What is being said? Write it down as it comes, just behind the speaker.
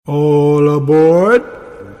All aboard!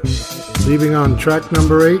 Leaving on track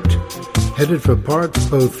number 8, headed for parts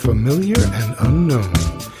both familiar and unknown.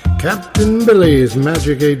 Captain Billy's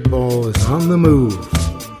Magic 8 Ball is on the move.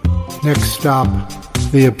 Next stop,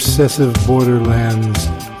 the obsessive borderlands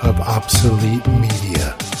of obsolete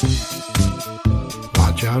media.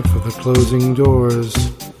 Watch out for the closing doors.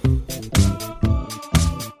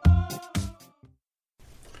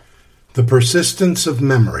 The Persistence of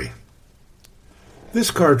Memory. This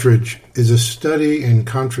cartridge is a study in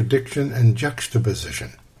contradiction and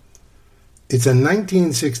juxtaposition. It's a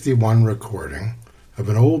 1961 recording of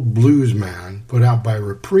an old blues man put out by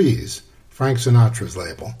Reprise, Frank Sinatra's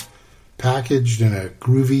label, packaged in a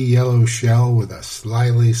groovy yellow shell with a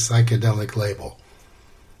slyly psychedelic label.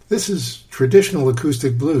 This is traditional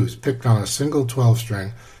acoustic blues picked on a single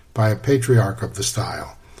 12-string by a patriarch of the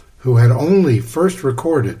style, who had only first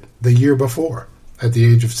recorded the year before, at the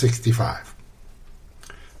age of 65.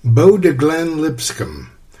 Beau de Glenn Lipscomb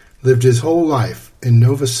lived his whole life in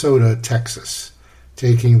Navasota, Texas,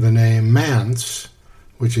 taking the name Mance,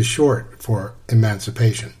 which is short for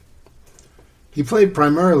emancipation. He played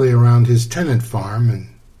primarily around his tenant farm and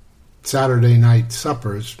Saturday night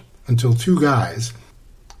suppers until two guys,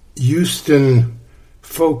 Houston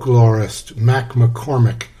folklorist Mac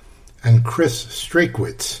McCormick and Chris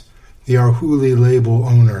Strakewitz, the Arhoolie label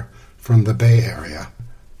owner from the Bay Area,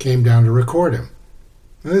 came down to record him.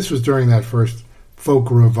 And this was during that first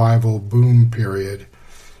folk revival boom period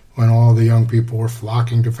when all the young people were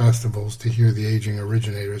flocking to festivals to hear the aging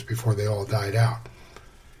originators before they all died out.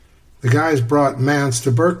 The guys brought Mance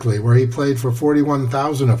to Berkeley, where he played for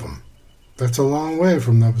 41,000 of them. That's a long way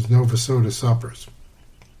from those Navasota suppers.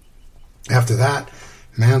 After that,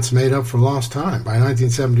 Mance made up for lost time. By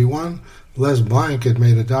 1971, Les Blank had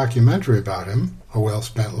made a documentary about him, A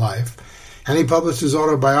Well-Spent Life, and he published his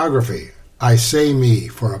autobiography, I Say Me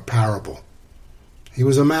for a Parable. He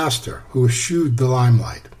was a master who eschewed the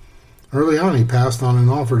limelight. Early on, he passed on an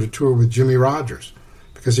offer to tour with Jimmy Rogers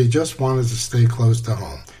because he just wanted to stay close to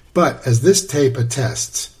home. But, as this tape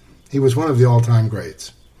attests, he was one of the all-time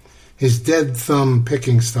greats. His dead thumb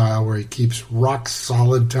picking style, where he keeps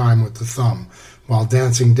rock-solid time with the thumb while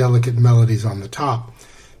dancing delicate melodies on the top,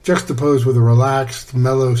 juxtaposed with a relaxed,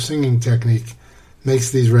 mellow singing technique,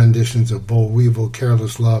 makes these renditions of Boll Weevil,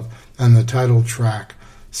 Careless Love, and the title track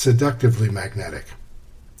seductively magnetic.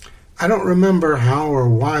 I don't remember how or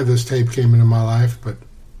why this tape came into my life, but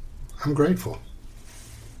I'm grateful.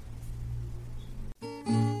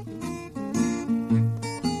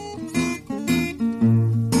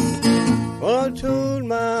 Well, I told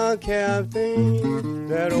my captain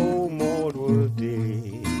that old Maud was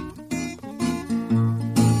dead.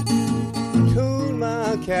 Told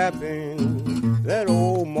my captain that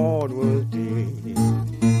old Maud was dead.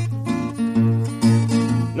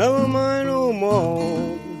 Never mind, old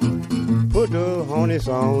Maud, put the harness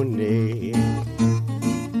on there.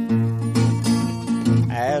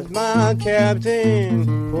 Ask my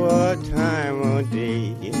captain what time of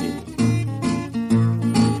day.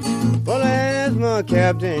 Well, ask my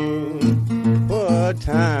captain what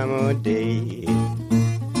time of day.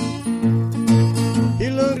 He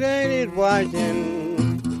looked at it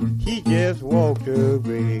watching, he just walked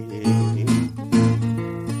away.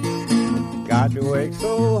 Got to work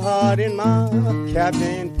so hard and my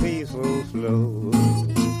captain pays so slow.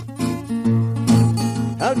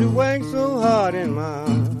 Have to work so hard and my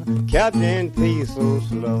captain pays so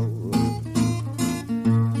slow.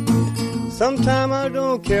 Sometime I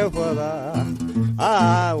don't care whether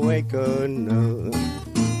I wake or not.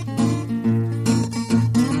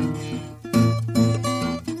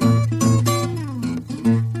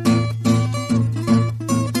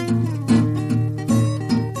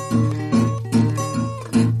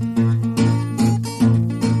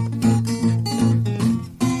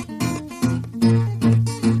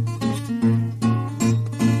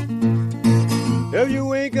 If you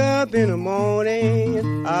wake up in the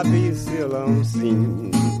morning, I'll be still on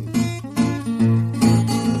scene.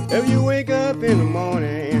 If you wake up in the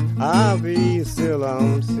morning, I'll be still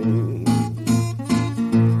on scene.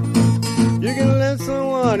 You can let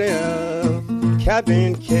someone else,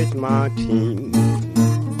 captain, catch my team.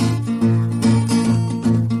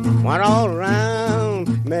 Went all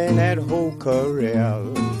around, man, that whole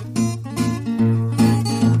corral.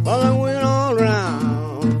 Well, I went all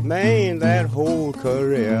around, man, that whole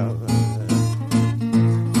corral.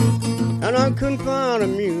 And I couldn't find a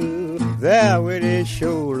mule there with his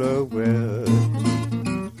shoulder well.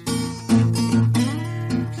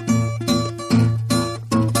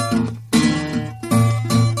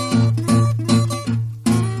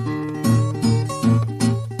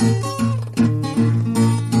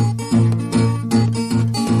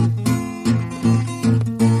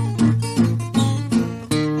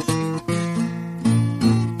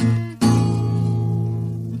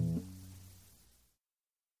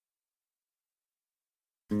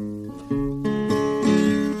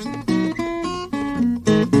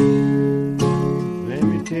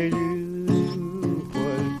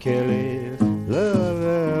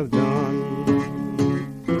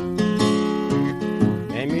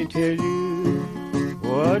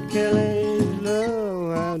 what Kelly's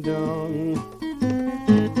love had done.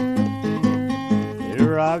 It'll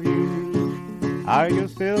rob you out of your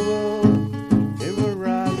silver, it will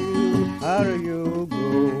rob you out of your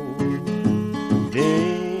gold.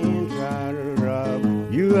 Then try to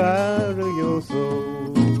rob you out of your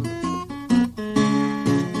soul.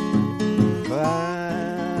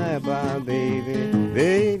 Bye bye baby,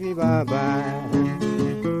 baby bye bye.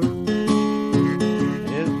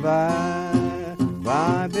 It's bye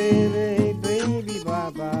bye baby, baby bye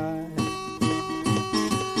bye.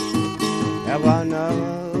 Have I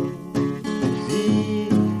never see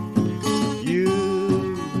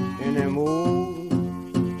you anymore?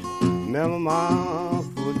 Remember my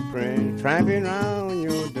footprint tramping round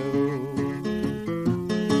your door.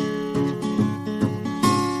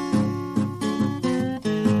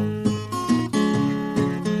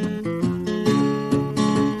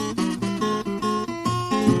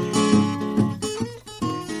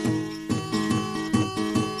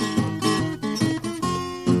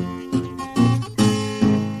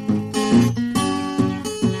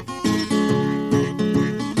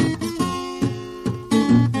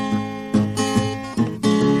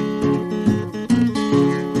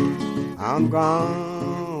 I'm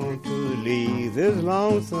gone to leave this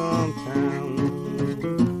lonesome town.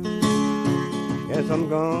 Yes, I'm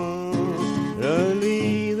gone to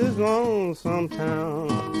leave this lonesome town.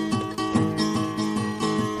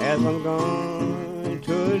 As I'm gone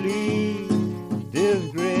to leave this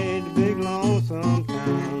great big lonesome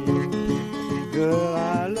town. The girl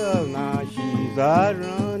I love now, she's out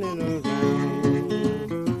running around.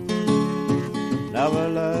 Never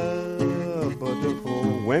love but the four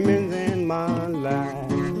women in my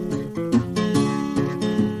life.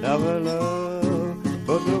 Never love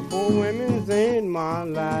but the four women in my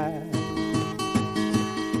life.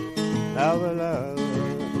 Never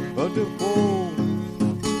love but the four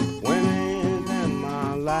women in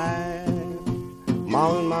my life.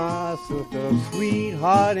 Mom, my sister,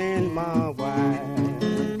 sweetheart, and my wife.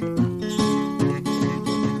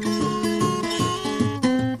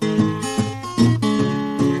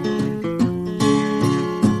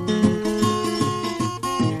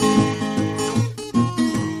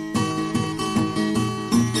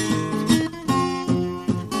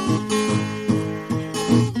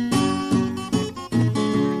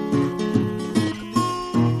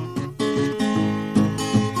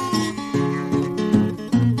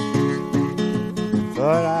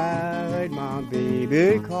 But I heard my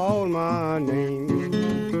baby call my name.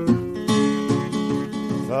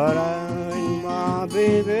 But I heard my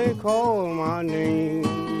baby call my name.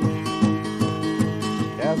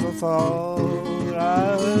 That's a thought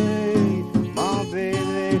I heard my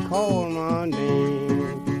baby call my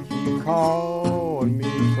name. She called me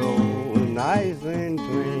so nice and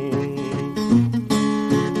clean.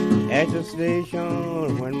 At the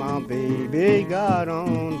station when my baby got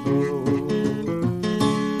on board.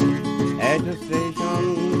 At the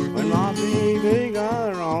station when my baby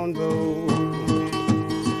got on board.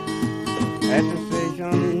 At the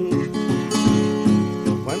station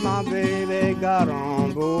when my baby got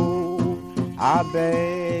on board. I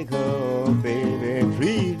beg her, baby,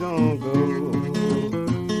 please don't go.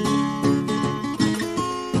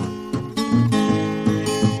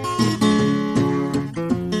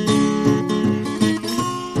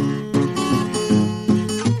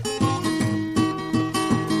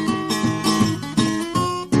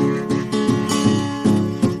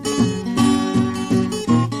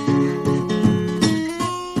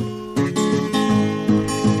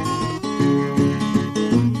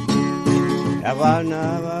 Have I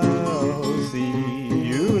never see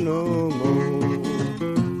you no more?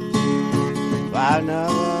 Have I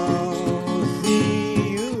never see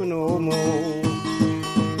you no more?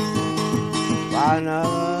 Have I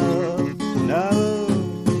never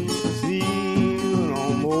see you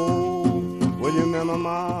no more? Will you remember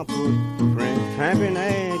my footprint tramping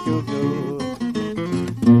at your door?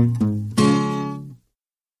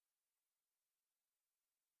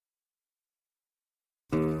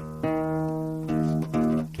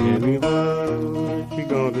 Tell me what you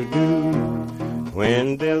gonna do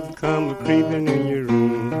when death comes creeping in your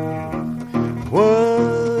room.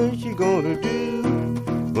 What you gonna do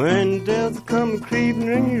when death comes creeping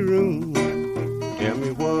in your room? Tell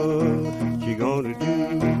me what you gonna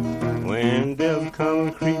do when death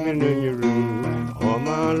comes creeping in your room. Oh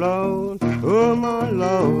my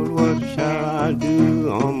Lord, what shall I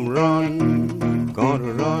do? I'm run,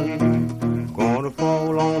 gonna run, gonna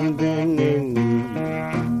fall on bending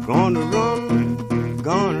knee. Gonna run,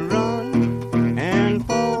 and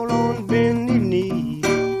fall on bending knee.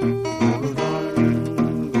 Gonna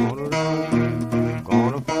run,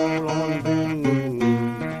 gonna fall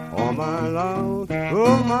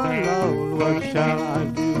shall I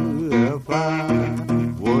do if I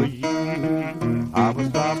were you? I would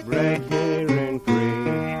stop right here and pray.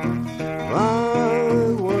 If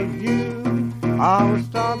I was you, I would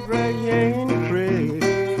stop right here and pray.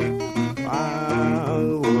 If I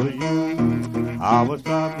was you, I would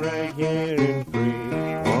stop right here and pray.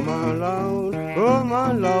 Oh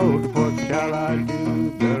my Lord, what shall I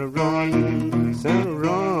do? Better run, Santa,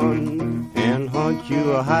 run, and hunt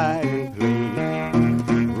you a hiding place.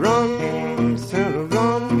 Run, Santa,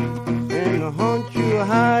 run, and hunt you a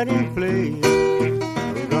hiding place.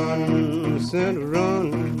 Run, Santa,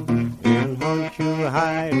 run, and hunt you a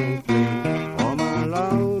hiding place. Oh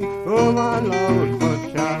my Lord, what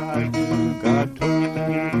shall I do? God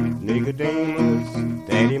told Nicodemus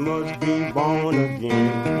that he must be born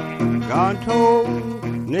again. God told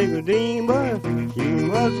Nicodemus he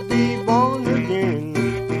must be born again.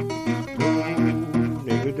 Told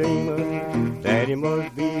Nicodemus that he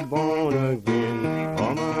must be born again.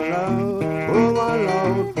 Oh my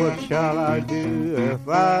Lord, what shall I do? If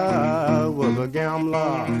I was a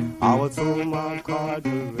gambler, I would throw my cards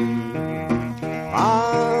away.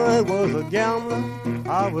 I was a gambler,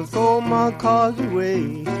 I would throw my cards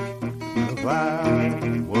away. If I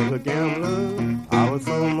was a gambler, I would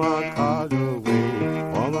throw my cards away.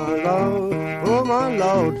 Oh my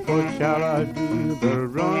Lord, what shall I do? Better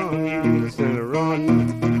run, Santa,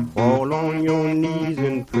 run, fall on your knees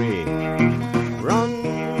and pray.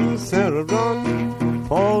 Run, Santa, run,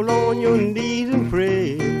 fall on your knees and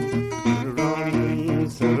pray. Run,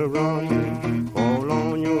 Santa, run, fall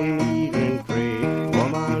on your knees and pray.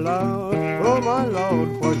 Oh my Lord,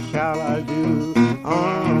 what shall I do?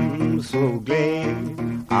 I'm so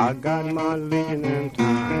glad I got my living in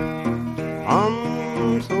time.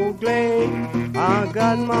 I'm so glad I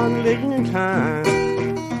got my religion in time.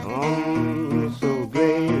 I'm so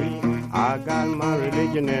glad I got my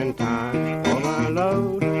religion in time. Oh my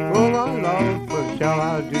Lord, what shall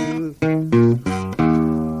I do?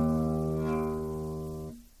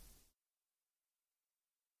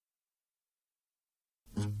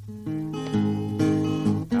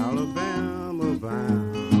 Alabama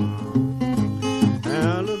bound,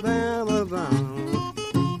 Alabama bound.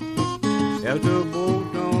 If the boat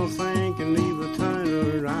don't sink and leave a turn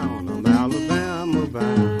around, I'm Alabama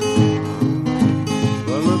bound.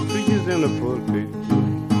 Well, the preacher's in the pulpit,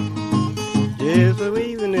 just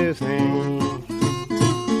waving his hand,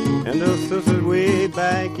 and the sisters way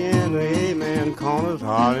back in the amen corners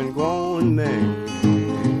hollering, grown man.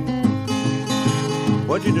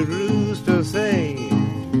 What did the rooster say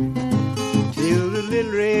to the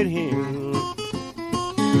little red hen?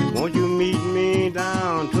 Won't you meet me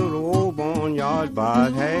down to the old barnyard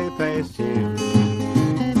by 10:30?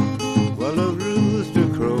 Well, the rooster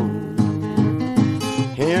crowed,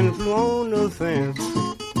 hen flew on the fence.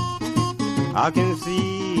 I can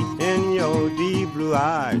see in your deep blue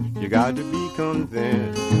eyes you got to be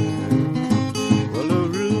convinced. Well, the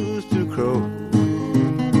rooster crowed,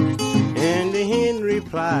 and the hen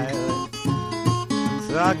replied,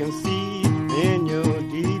 so I can see in your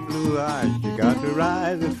deep blue eyes you got to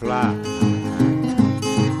rise and fly.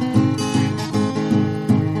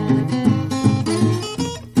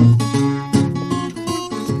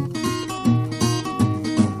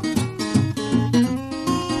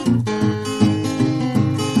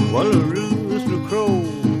 Well, the rooster crowed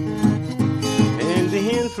and the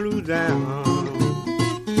hen flew down.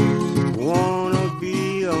 Wanna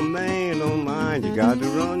be a man of mine, you got to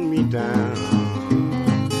run me down.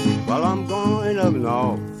 Well, I'm going up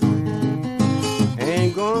north,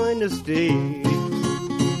 ain't going to stay.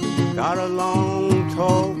 Got a long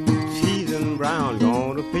talk, seasoned brown,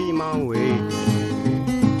 gonna pay my way.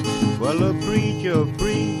 Well, the preacher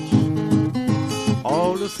preached,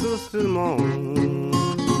 all the sisters moan.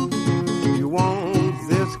 If you want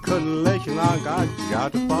this collection I got, you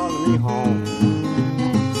got to follow me home.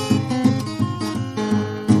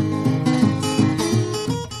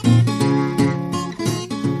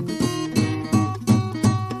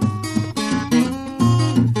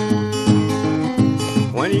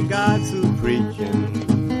 When he got through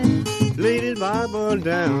preaching, laid his Bible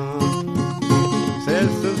down, said,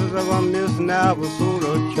 sisters, if I'm missing out with sort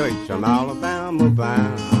of church, I'm Alabama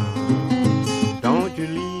bound. Don't you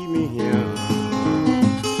leave me here,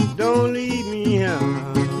 don't leave me here.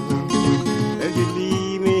 If you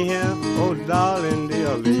leave me here, oh darling,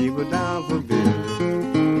 they'll leave her down for good.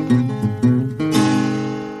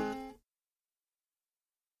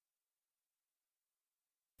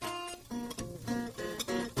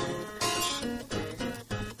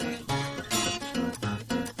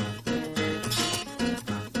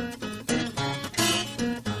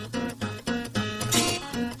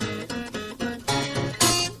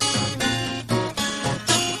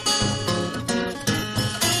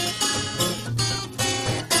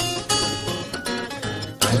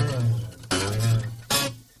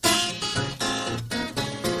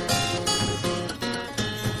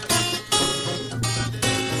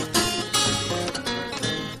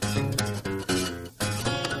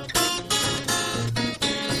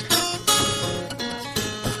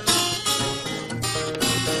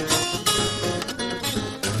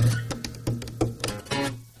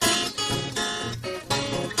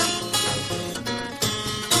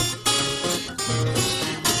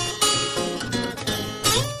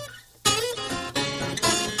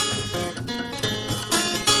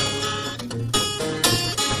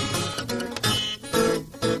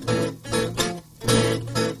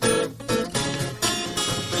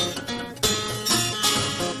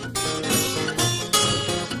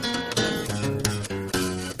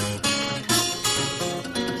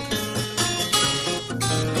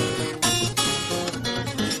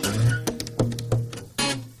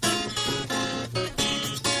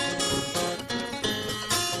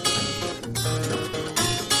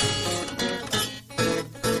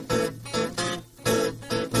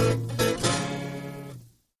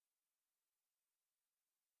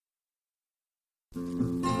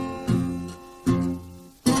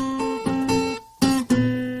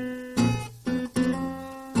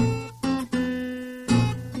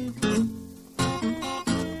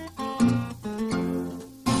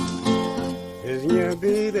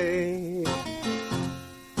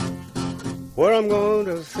 I'm going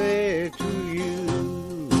to say to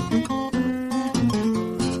you.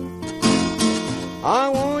 I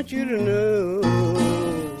want you to know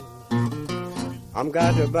I'm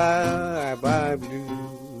got to bye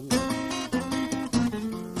blue.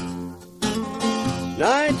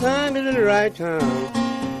 Nighttime is the right time.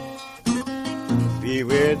 Be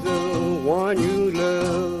with the one you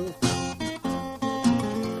love.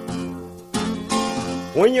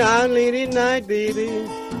 When you're out late at night, baby,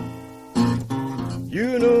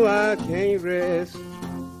 you know I can't rest.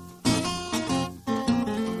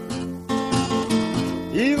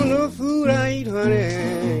 Even the food I eat,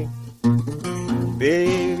 honey,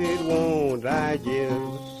 baby, it won't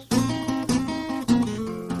digest.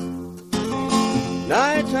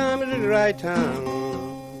 Nighttime is the right time.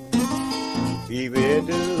 Be with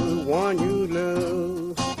the one you love.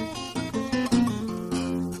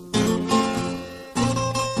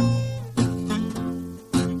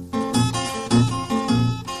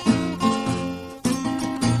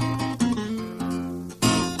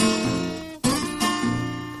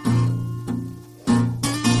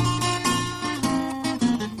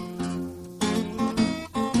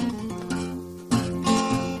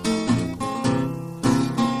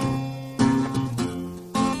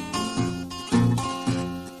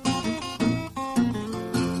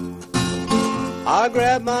 I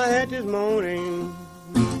grabbed my hat this morning,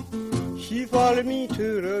 she followed me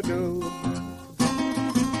to the door.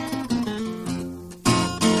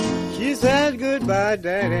 She said, goodbye,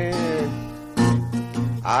 Daddy,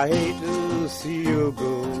 I hate to see you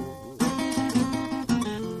go.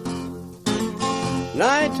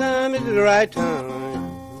 Nighttime is the right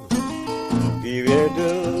time. Be with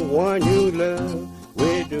the one you love,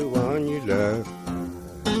 with the one you love.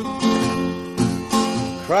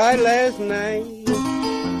 Cried last night,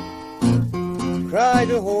 cried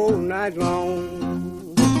the whole night long.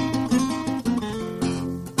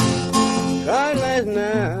 Cried last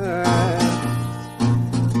night,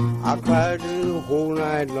 I cried the whole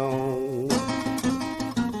night long.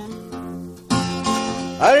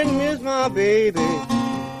 I didn't miss my baby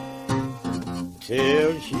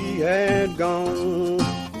till she had gone.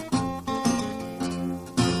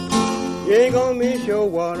 You ain't gonna miss your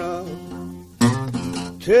water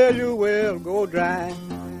till your well go dry.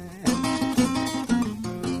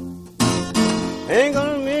 Ain't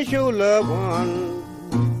gonna miss your loved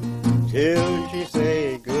one till she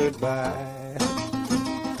say goodbye.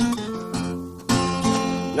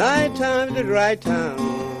 Nighttime's the right time.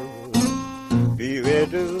 Be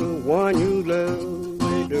with the one you love,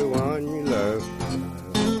 with the one you love.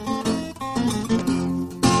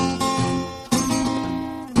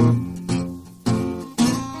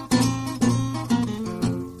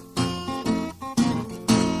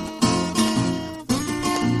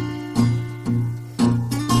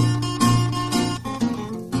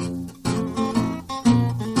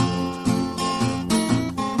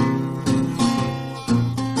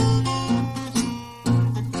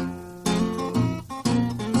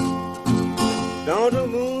 Don't the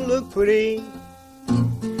moon look pretty,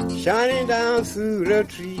 shining down through the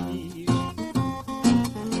trees?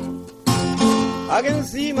 I can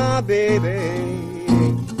see my baby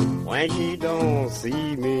when she don't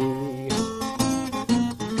see me.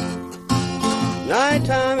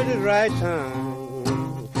 Nighttime is the right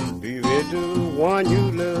time. Be with the one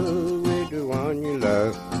you love, with the one you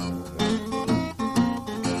love.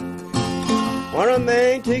 When a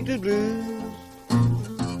man take the blues,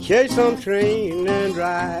 catch some train and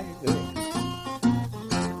drive.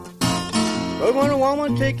 But when a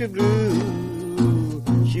woman take the blues,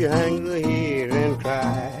 she hangs her head and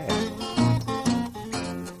cries.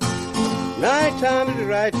 Nighttime is the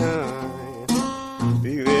right time.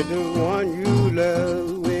 Be with the one you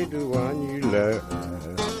love, with the one you love.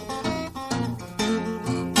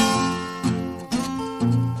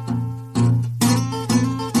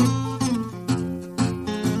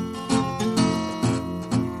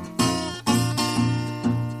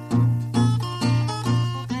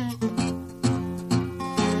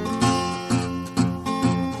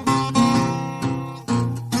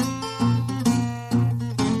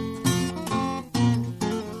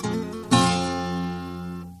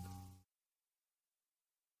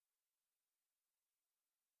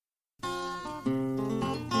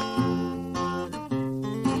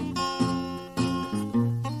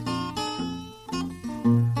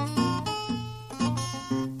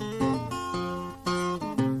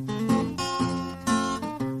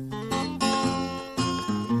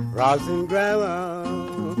 Rocks and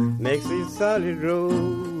gravel makes a solid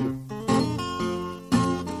road.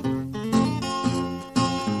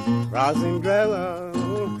 Rocks and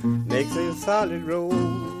gravel makes a solid road.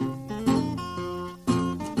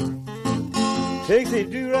 Takes a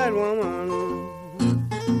do-right woman,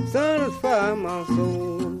 satisfy my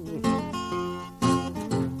soul.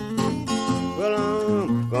 Well,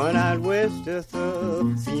 I'm going out west just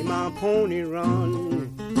to see my pony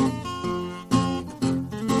run.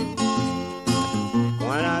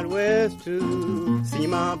 Going out west to see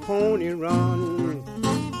my pony run.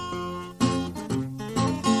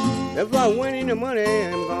 If I win any money,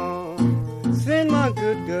 I'm gonna send my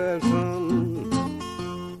good girl some.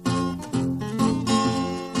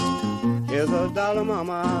 Here's $1,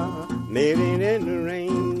 mama, made it in the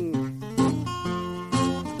rain.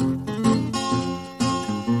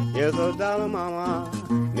 Here's $1, mama,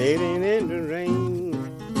 made it in the rain.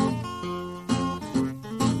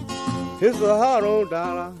 It's a hard old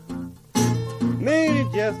dollar, made it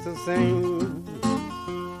just the same.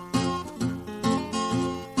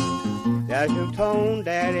 That's your tone,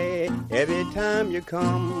 daddy, every time you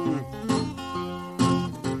come.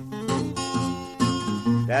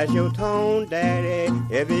 That's your tone, daddy,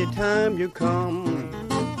 every time you come.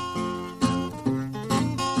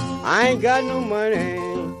 I ain't got no money,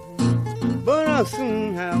 but I'll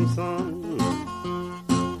soon have some.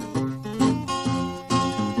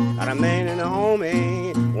 Got a man in the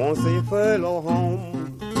homie, won't say furlough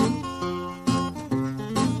home.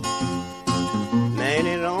 Man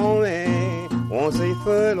in the homie, won't say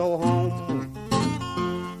furlough home.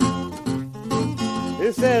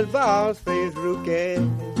 It says, boss face rookie,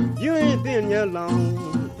 you ain't been here long.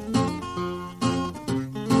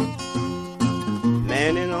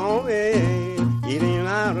 Man in the homie, eating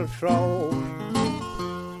out of straw.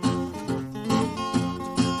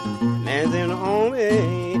 Man's in the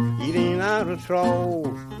homie, eating out of straw.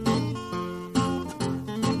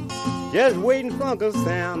 Just waiting for Uncle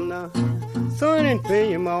Sam now, son, and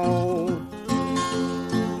pay him all.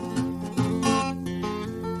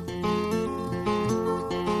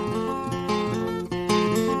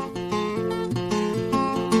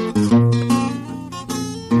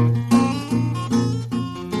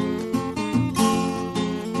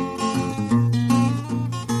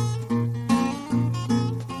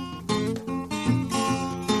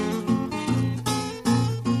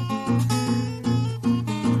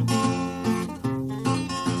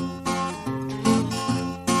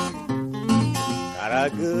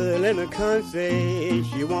 Got a girl in the country,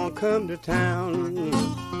 she won't come to town.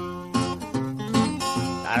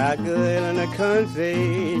 Got a girl in the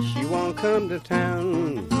country, she won't come to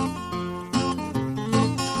town.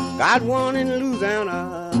 Got one in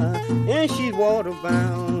Louisiana, and she's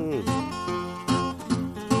waterbound.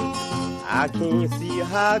 I can't see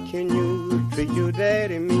how can you treat your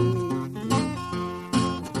daddy mean.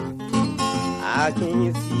 I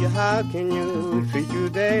can't see how can you treat your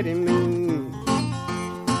daddy mean.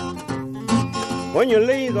 When you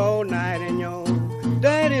lays all night in your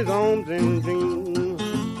daddy's arms and dreams.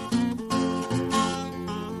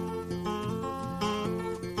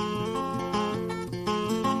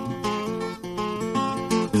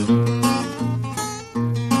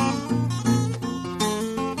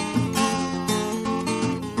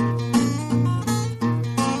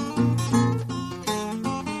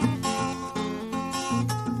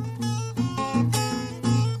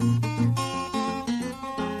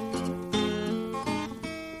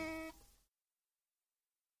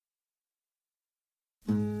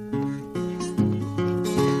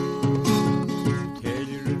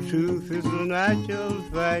 Truth is a natural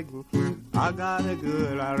fact. I got a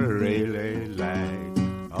girl I really like.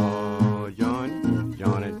 Oh,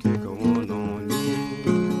 Johnny, take a one on me.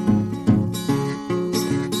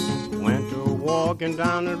 Went to walking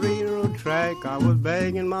down the railroad track. I was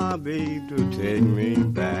begging my babe to take me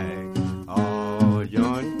back. Oh,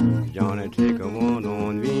 Johnny, take a one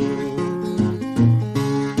on me.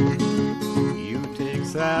 You take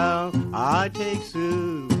Sal, I take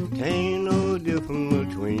Sue. Ain't no difference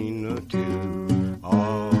between the two.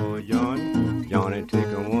 Oh, Johnny, take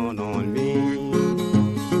a one on me.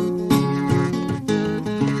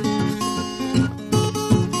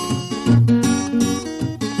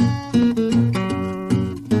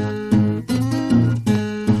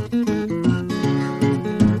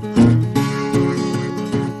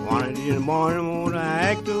 One in the morning, I'm gonna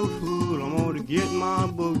act a fool. I'm gonna get my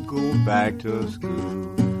book, go back to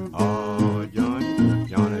school. Oh, Johnny,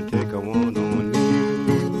 take a one on me.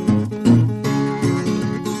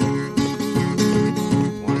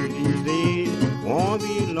 One of these days, won't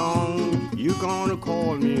be long. You gonna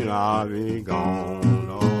call me and I'll be gone.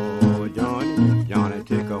 Oh, Johnny,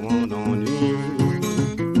 take a one on me.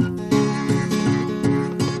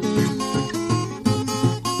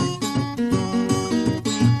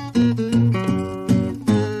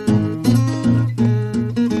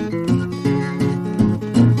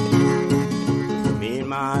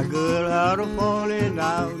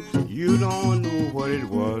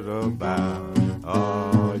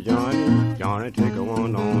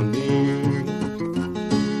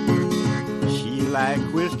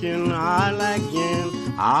 like whiskey and I like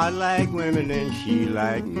gin. I like women and she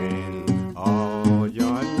like men. Oh,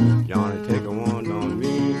 Johnny, Johnny, take a one on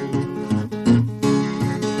me.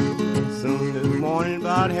 Soon this morning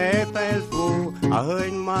about 4:30, I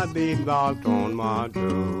heard my big knocked on my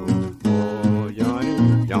door. Oh,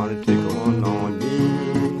 Johnny, Johnny, take a one on me.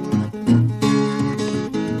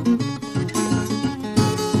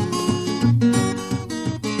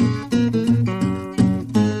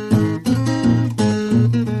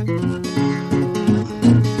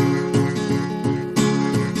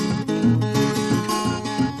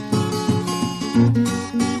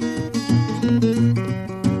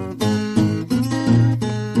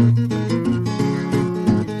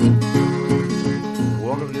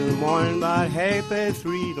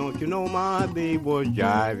 Three, don't you know my babe was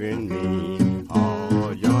jiving me?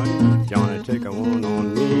 Oh, Johnny, Johnny, take a one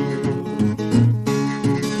on me.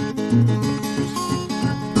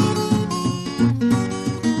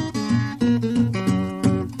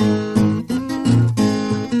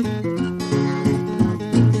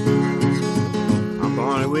 I'm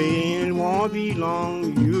gone away and it won't be long.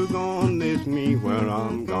 You're gonna miss me when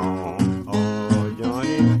I'm gone. Oh,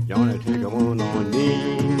 Johnny, Johnny, take a one on me.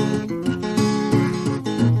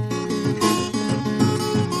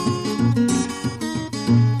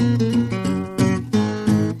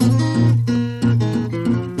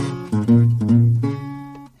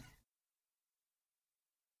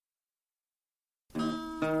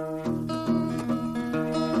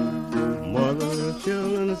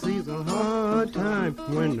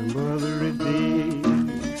 When the mother is dead,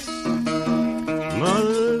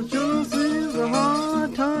 mother sure sees a hard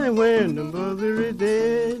time when the mother is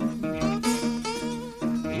dead.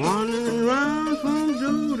 Wandering around from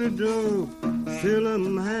door to door, still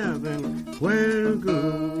I'm having where to go.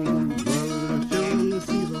 Mother sure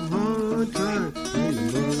sees a hard time when the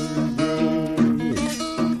mother is dead.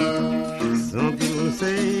 Some people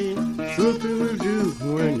say something will do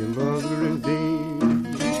when your mother is dead.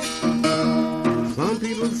 Some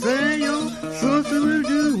people say your sister will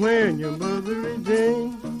do when your mother is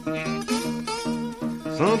dead.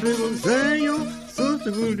 Some people say your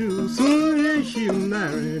sister will do soon as she'll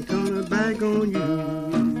marry and turn her back on you.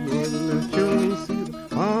 When the children see the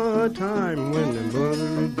hard time when the mother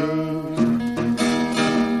is dead.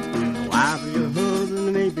 The wife of your husband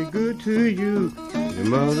may be good to you, your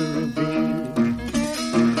mother is dead.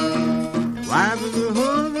 The wife of your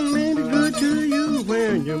husband may be good to you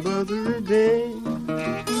when your mother is dead.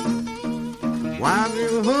 Wife of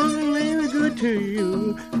your husband may be good to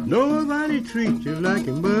you. Nobody treats you like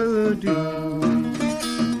your mother do.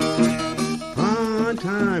 Hard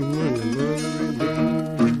time when the mother is dead.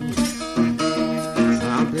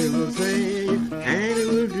 Some people say Annie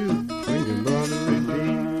will do when your mother is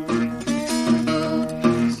dead.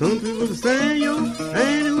 Some people say your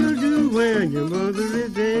Annie will do when your mother is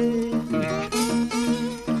dead.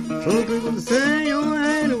 Some people say your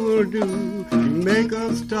Annie will do. Make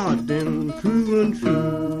us start them proving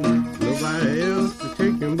true. Nobody else to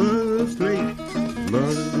take your mother's place.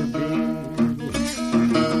 Mother's a dead.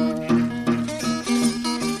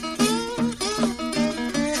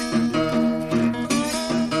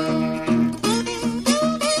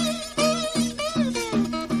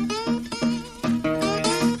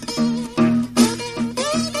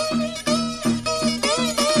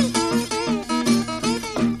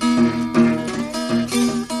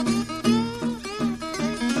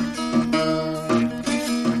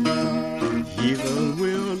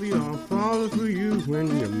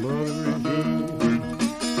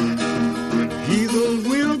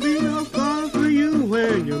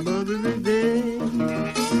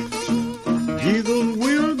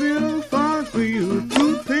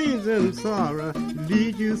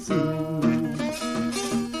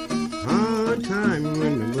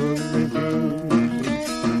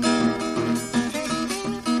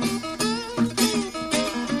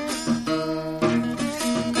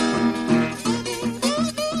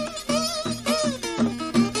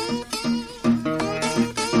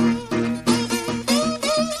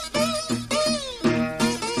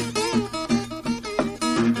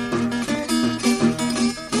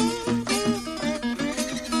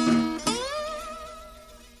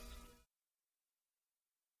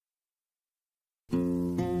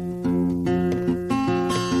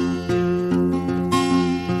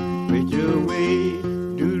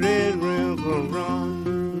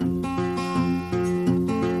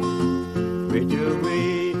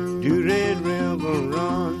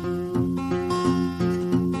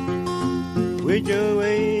 Which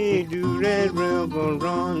way do Red River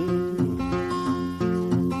run?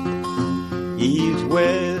 East,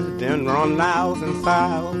 west, and run north and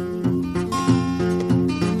south.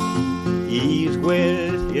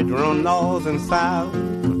 west, it run north and south.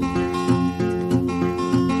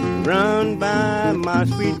 Run by my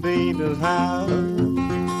sweet baby's house.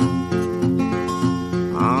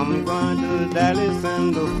 I'm going to Dallas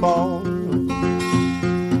in the fall.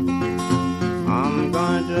 I'm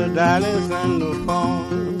going to Dallas in the fall.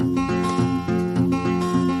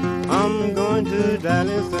 I'm going to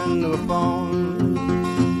Dallas in the fall.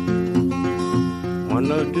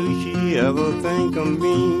 Wonder do she ever think of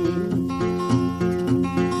me?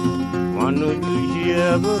 Wonder do she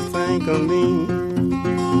ever think of me?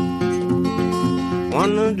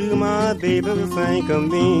 Wonder do my baby think of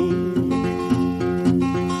me?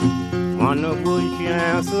 Wonder would she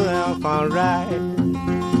answer if I right?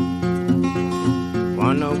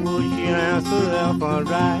 Wonder would she answer if I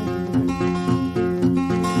right?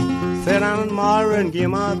 Sit down tomorrow and give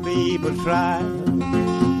my baby a try.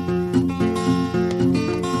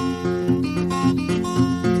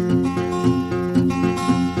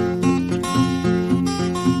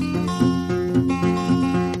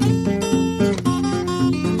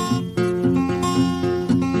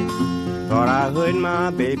 Thought I heard my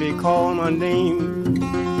baby call my name.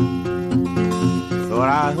 Thought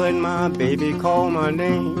I heard my baby call my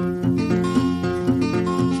name.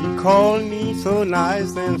 She called me so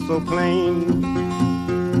nice and so plain.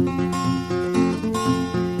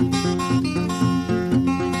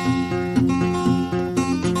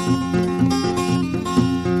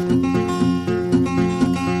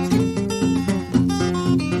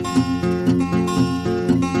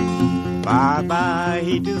 Bye-bye,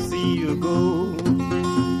 hate to see you go.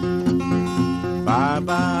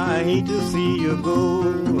 Bye-bye, hate to see you go.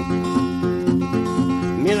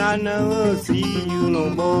 May I never see you no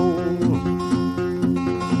more.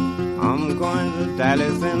 I'm going to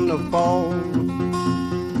Dallas in the fall.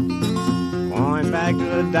 Going back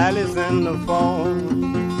to Dallas in the fall.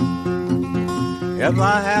 If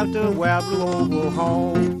I have to wear blue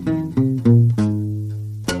overhaul.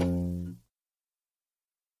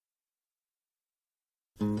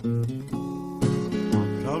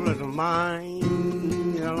 Trouble of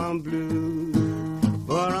mine, yeah, I'm blue,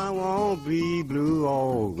 but I won't be blue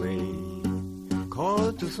always.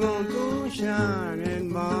 'Cause the sun gon' shine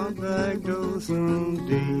in my back door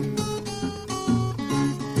someday.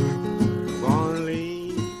 Gonna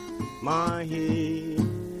lay my head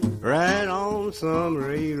right on some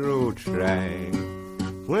railroad track.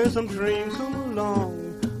 When some train come along,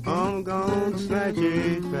 I'm gonna snatch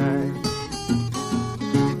it back.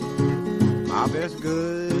 My best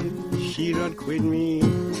good, she done quit me,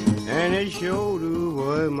 and it sure do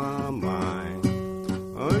worry my mind.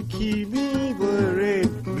 Keep me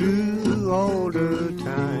worried blue all the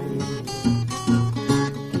time.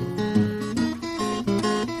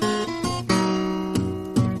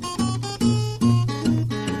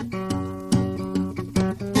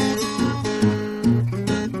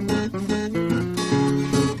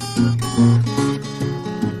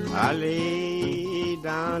 I lay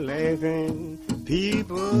down laughing,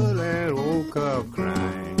 people and woke up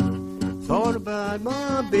crying. Thought about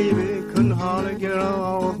my baby, couldn't hardly get her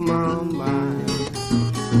off my mind.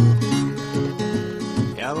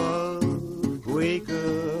 Ever wake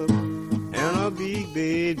up in a big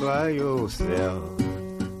bed by yourself,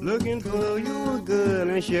 looking for your girl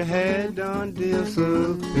and she had done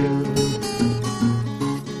disappeared.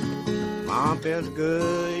 My best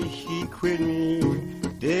girl, she quit me,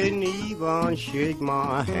 didn't even shake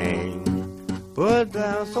my hand. But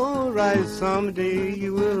that's alright, someday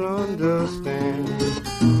you will understand.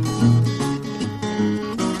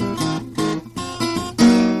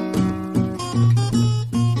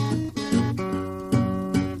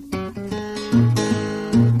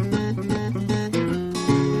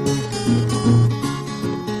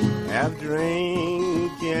 Half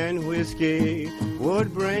drink and whiskey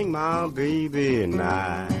would bring my baby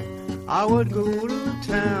nigh. I would go to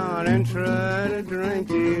town and try to drink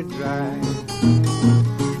it dry.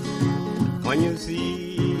 When you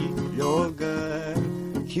see your girl,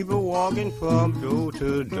 keep her walking from door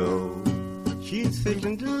to door. She's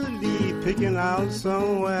fixing to leave, picking out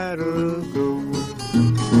somewhere to go.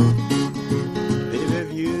 Baby,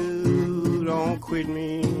 if you don't quit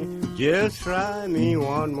me, just try me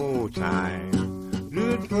one more time.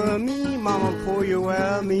 Do it for me, mama, before you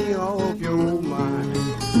wear me off your mind.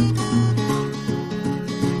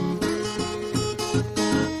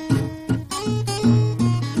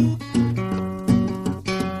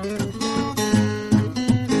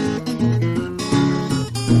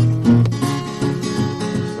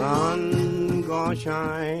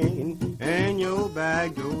 Shine and your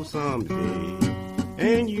back door someday,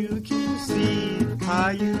 and you can see how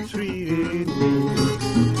you treated me.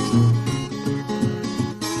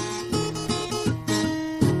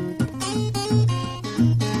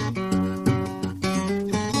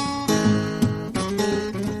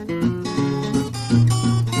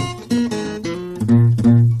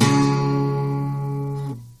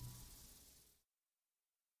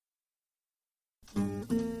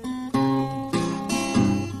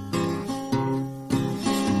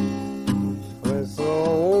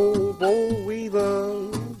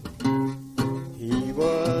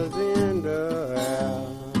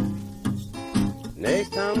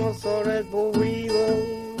 that boll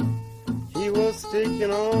weevil, he was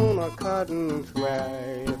sticking on a cotton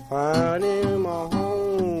swag. Find him a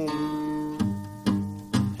home,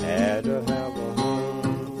 had to have a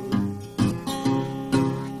home.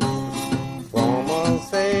 Farmer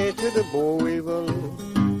say to the boll weevil,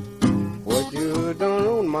 what you done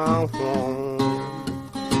on my farm?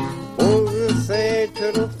 Boll weevil say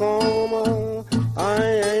to the farmer, I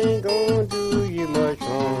ain't gonna do you much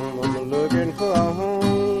harm. I'm looking for a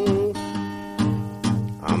home,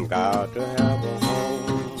 I'm got to have a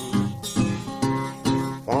home.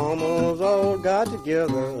 Farmers all got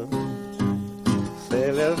together,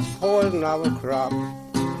 say let's poison our crop.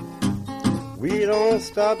 We don't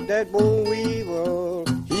stop that boll weevil,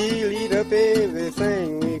 he'll eat up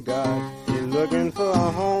everything we got. He's looking for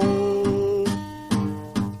a home,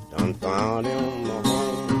 done found him a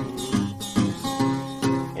home.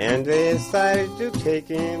 And they decided to take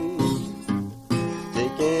him,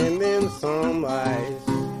 stick him in some ice.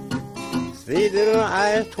 Stayed in the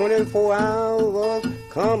ice 24 hours,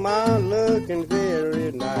 come out looking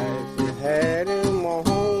very nice. He had him a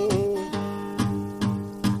home,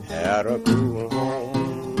 had a cool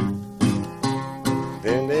home.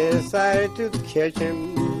 Then they decided to catch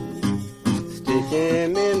him, stick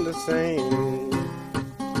him in the same.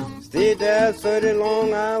 Stayed there 30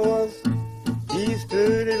 long hours, he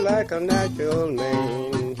stood it like a natural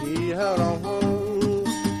man. He had a home,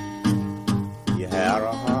 he had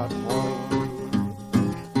a hot home.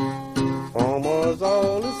 Farmers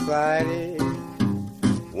all decided,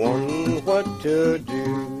 wondering what to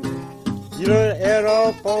do. You done ate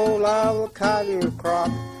up all our cotton crop,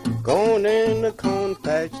 gone in the corn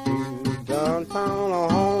patch too. Done found a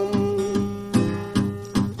home,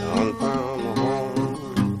 done found a home.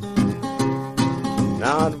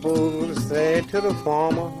 Now the bull said to the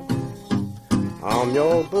farmer, I'm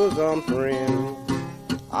your bosom friend.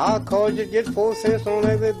 I'll call you to get 4 cents on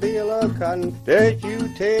every bale of cotton that you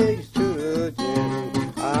take to the gin.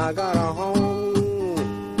 I got a home,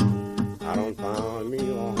 I don't find me a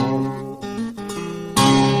home.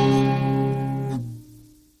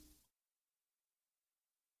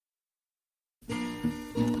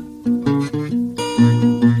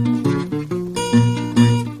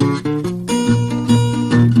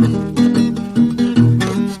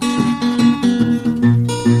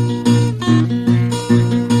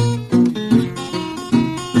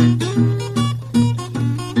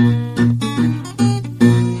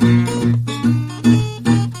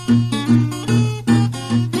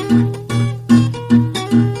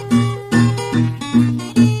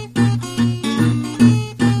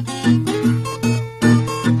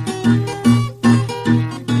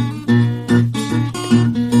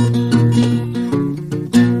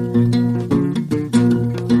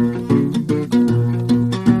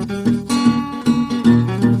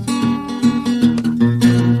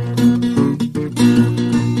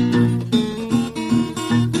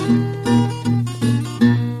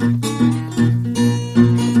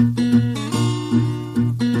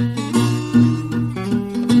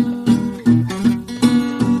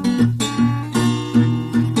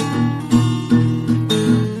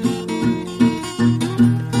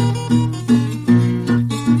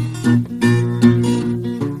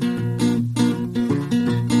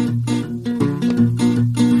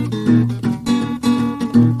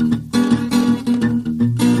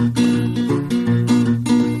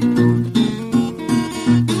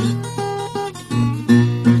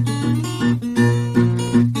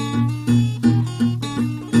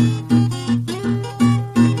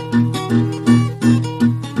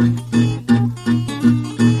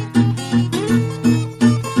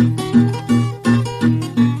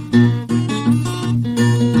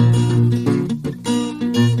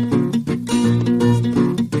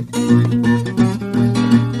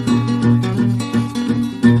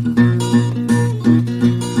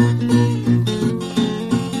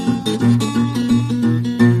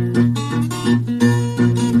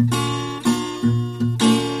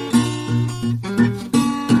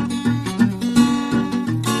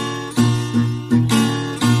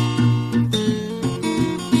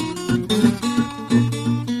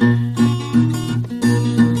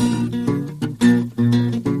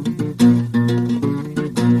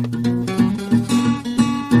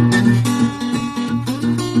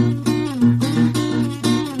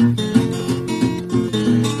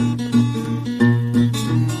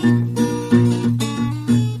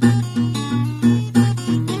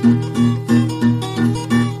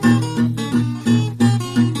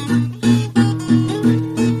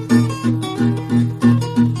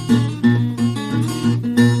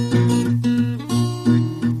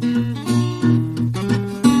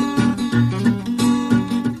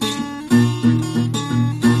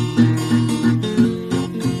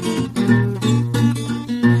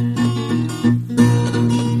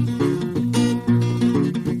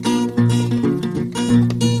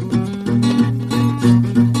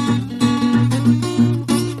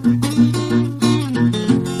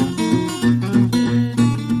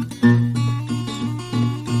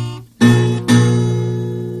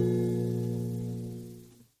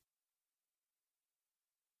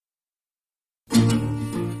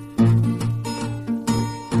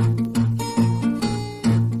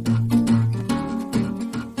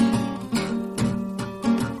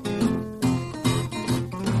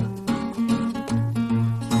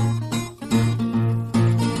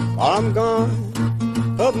 I'm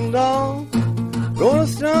gone up and down, gonna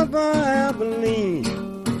stop by Abilene.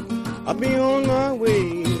 I'll be on my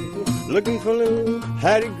way, looking for little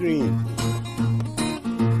Hattie Green.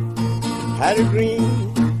 Hattie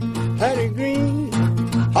Green, Hattie Green,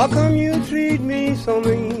 how come you treat me so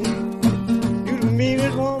mean? You the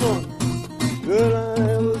meanest woman girl I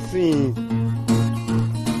ever seen.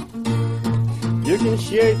 You can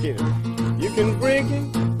shake it, you can break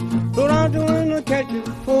it, throw out the window, catch it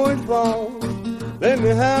before it falls. Let me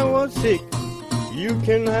have what's sick, you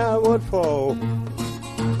can have what falls.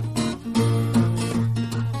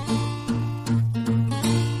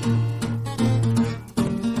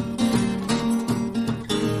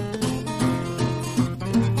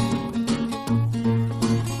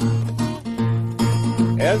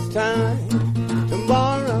 It's time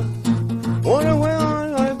tomorrow, wonder where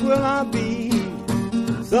on earth will I be?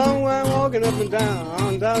 Somewhere walking up and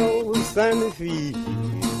down that old Santa Fe.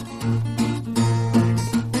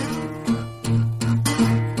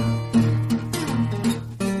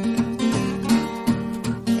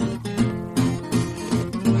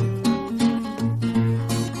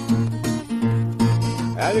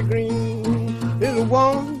 Hattie Green is a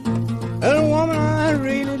woman I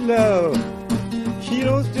really love. She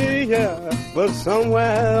don't stay here, but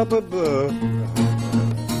somewhere up above.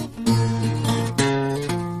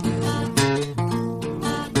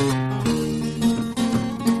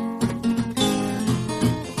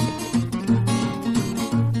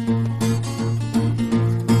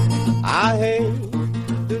 I hate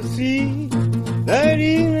to see that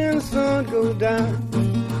evening sun go down,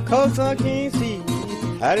 'cause I can't see,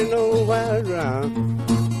 I don't know where around.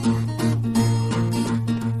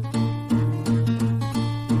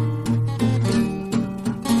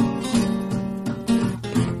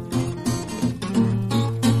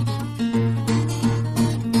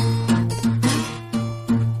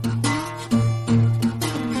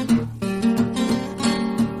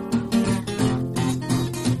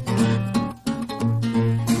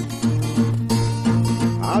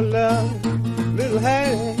 I love little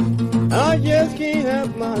Hattie, I just can't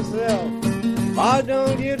help myself. If I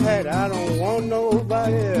don't get Hattie, I don't want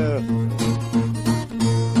nobody else.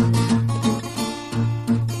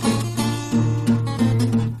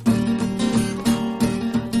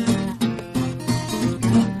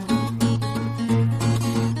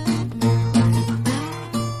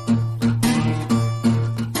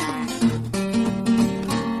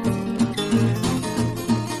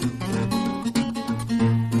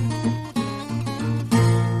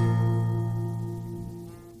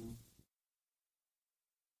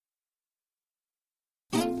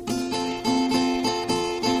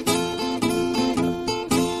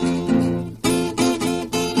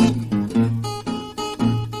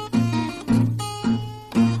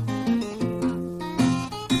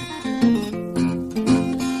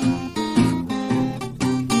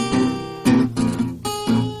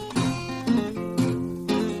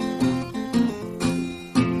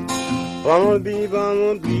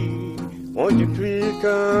 Bumblebee, won't you please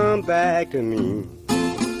come back to me?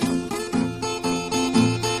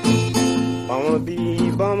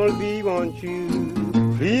 Bumblebee, won't you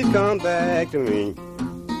please come back to me?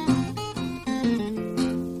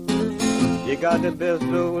 You got the best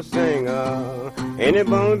little singer any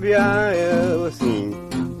bumblebee I ever seen.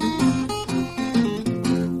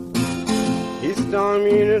 He stormed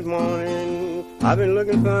me this morning, I've been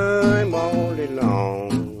looking for him all day long.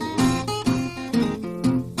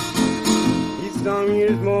 Saw me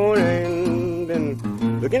this morning, been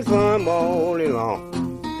looking for him all day long.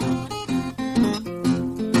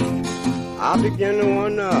 I begin to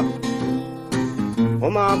wonder, oh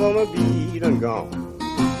my bumblebee done gone.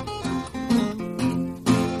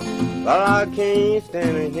 But I can't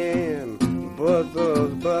stand to hear him, buzz.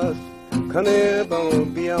 Come here,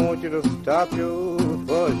 bumblebee, I want you to stop your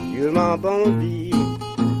fuss. You're my bumblebee,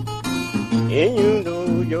 and you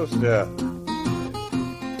know your stuff.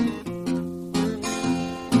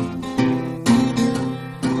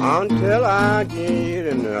 Until I get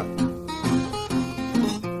enough.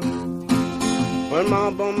 When my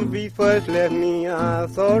bumblebee first left me, I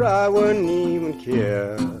thought I wouldn't even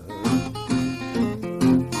care.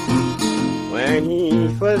 When he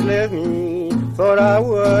first left me, thought I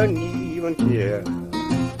wouldn't even care.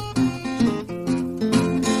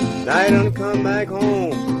 Now he done come back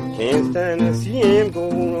home, can't stand to see him go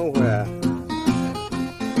nowhere.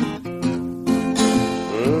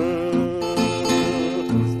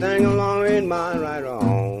 Along in my right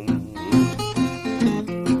arm.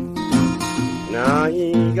 Now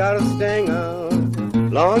he got a stinger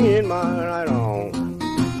long in my right arm.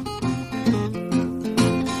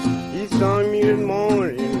 He saw me this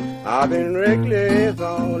morning, I've been reckless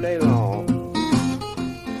all day long.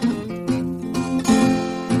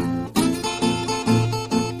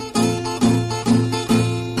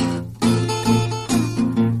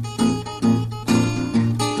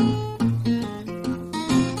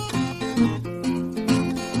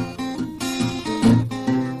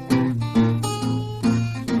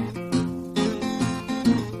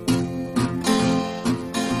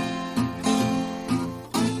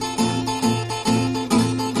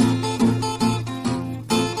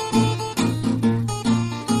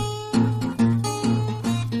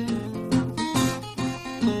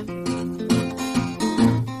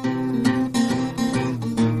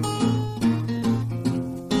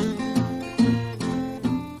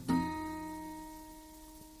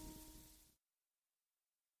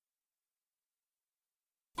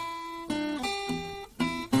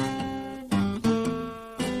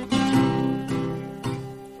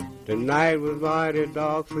 The night was mighty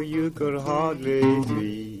dark, so you could hardly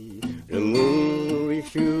see. The moon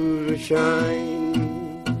refused to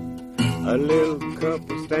shine. A little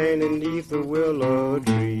couple standing neath the willow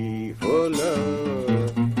tree, full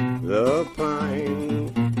of the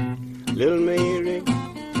pine. Little Mary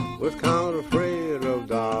was kind of afraid of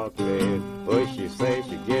darkness, but she said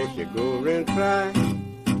she guess she'd go and try.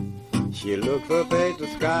 She looked up at the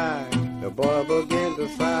sky, the boy began to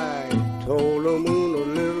sigh, told the moon a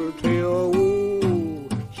little tale, ooh.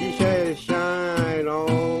 She said, shine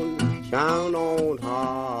on,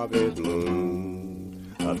 harvest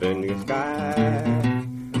moon, up in the sky.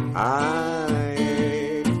 I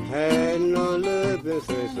ain't had no loving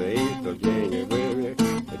since the 8th of January,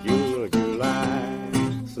 June or July.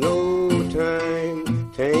 Snow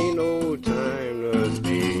time, tain't no time to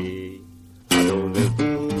stay. I know this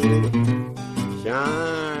moon,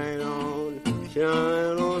 shine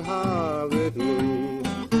on harvest moon.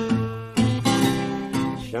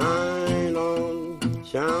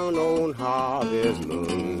 Shine on harvest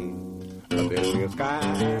moon, up in the sky.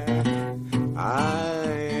 I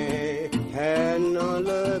ain't had no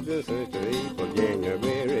loving since the 8th of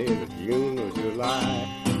January, June or July.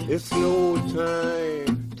 It's no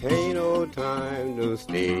time, tain't no time to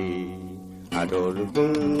stay. I know the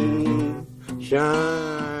moon,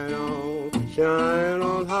 shine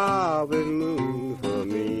on harvest moon for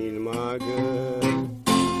me and my girl.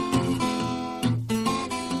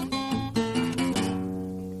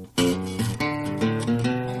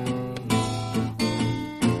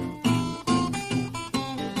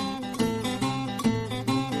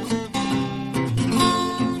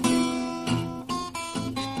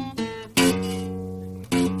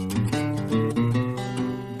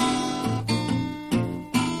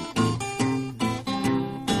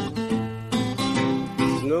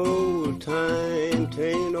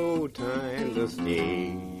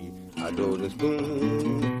 Stay. I know the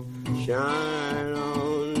moon, shine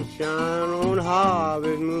on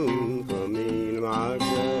harvest moon for me and my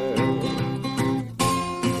girl.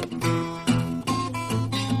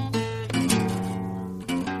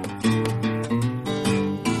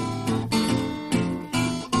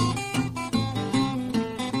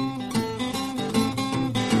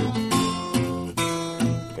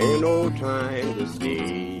 Ain't no time to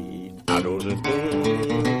stay. I know the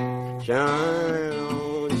moon, shine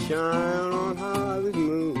on harvest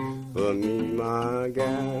moon for me, my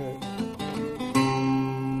guy.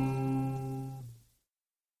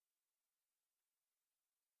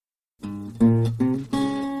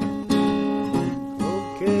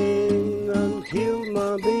 Okay, until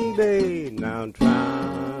my baby, now I'm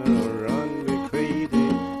trying to run me crazy.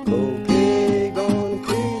 Okay, gonna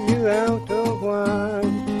clean you out a while.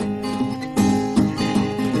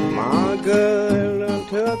 My girl done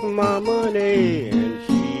took my money and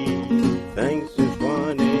she thinks it's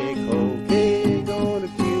funny. Cocaine gonna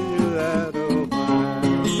kill you out of while.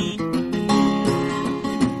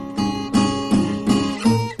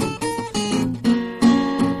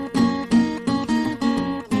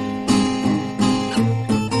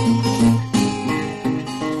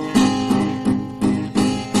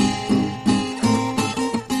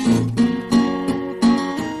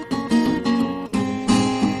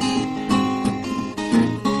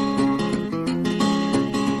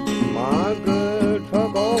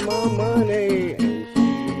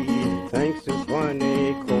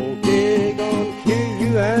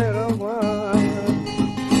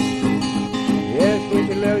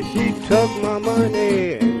 Took my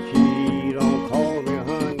money and she don't call me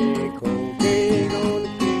honey. Cocaine gonna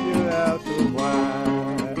figure out the why.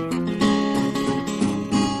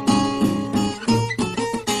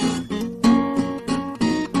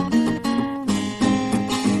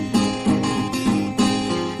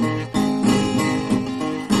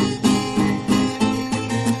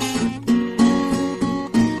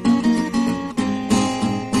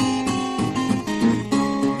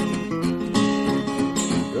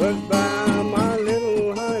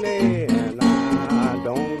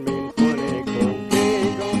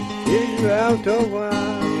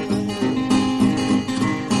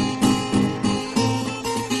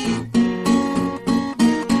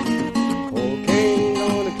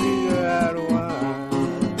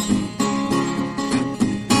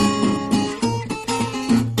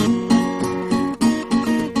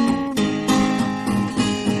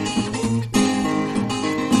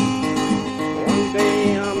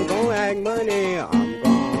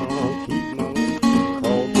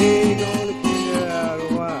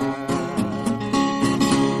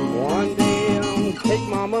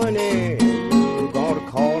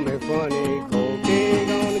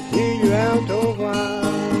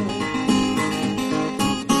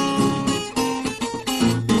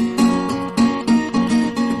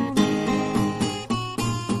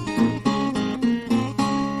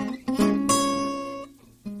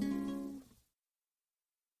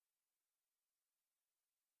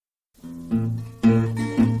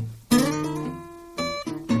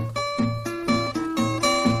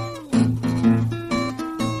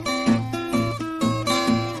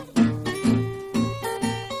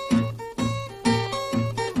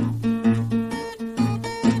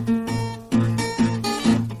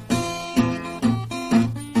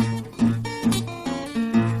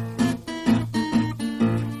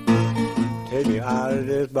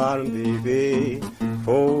 bottom, baby.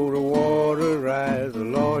 For the water rise,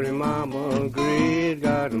 Lordy Mama, great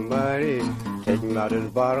God Almighty, take me out to the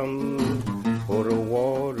bottom, for the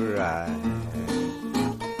water rise.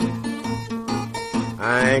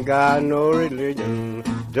 I ain't got no religion,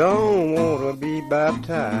 don't wanna be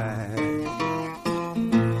baptized.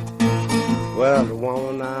 Well, the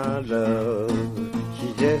woman I love,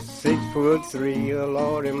 she's just 6'3",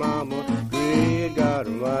 Lordy Mama, great God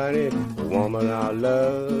Almighty. The woman I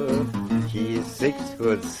love, she's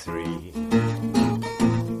 6'3".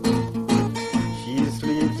 She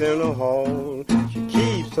sleeps in the hall, she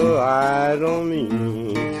keeps her eyes on me.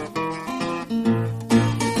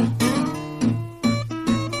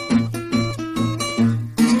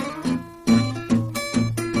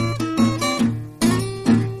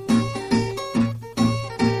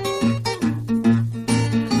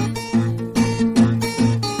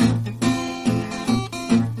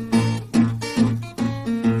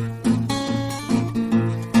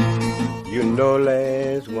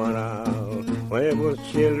 Last one out when it was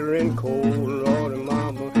children cold, Lord and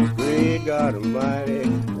Mama, great God Almighty.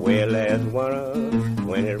 Well, last winter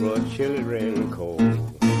when it was children cold,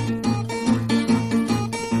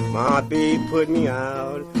 my baby put me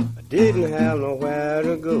out, I didn't have nowhere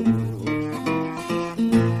to go.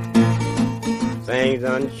 Things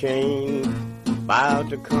unchanged, about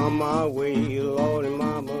to come my way, Lord and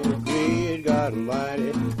Mama, great God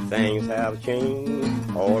Almighty. Things have changed,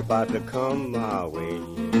 all about to come my way.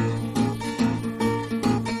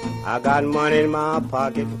 I got money in my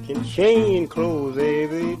pocket, can change clothes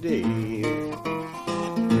every day.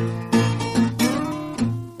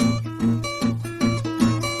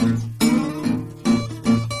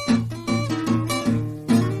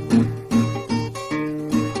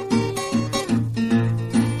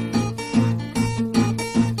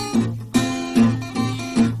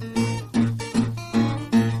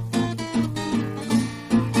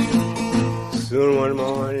 Soon one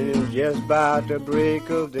morning, just about the break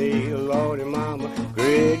of day, Lordy Mama,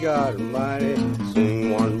 great God Almighty. Soon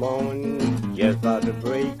one morning, just about the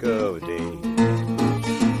break of day,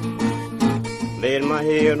 laid my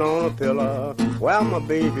head on a pillow while my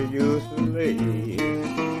baby used to lay.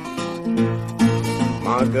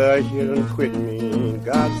 My girl, she done quit me,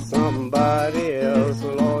 got somebody else,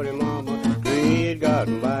 Lordy Mama, great God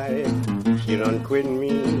Almighty. She done quit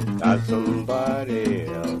me, got somebody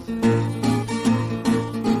else.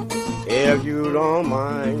 If you don't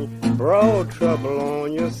mind, brought trouble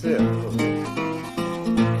on yourself.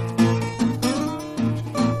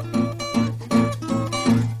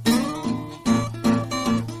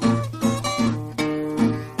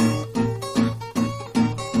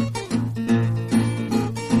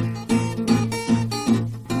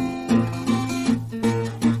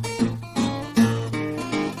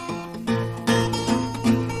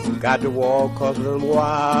 Got to walk 'cause I'm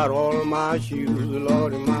wide all of my shoes,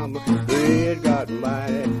 Lordy Mama, great God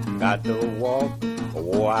Almighty. Got to walk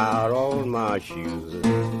wide all my shoes.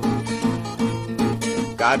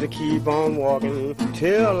 Got to keep on walking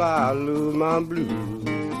till I lose my blues.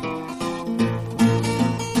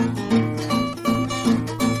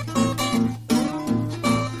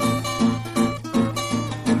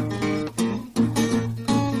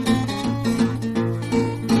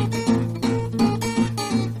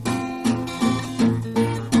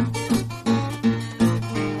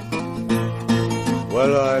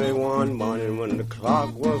 Well, early one morning when the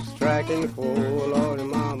clock was striking 4, Lordy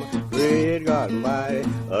Mama, great God Almighty.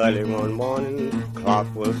 Early one morning, clock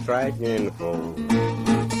was striking 4.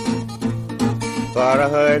 Thought I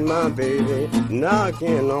heard my baby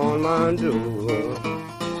knocking on my door.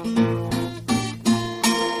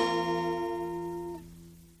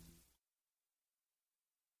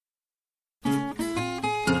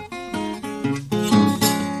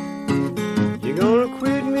 You gonna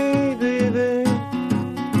quit me, baby?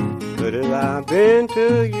 Good as I've been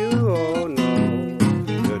to you, oh no.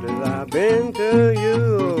 Good as I've been to you,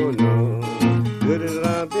 oh no. Good as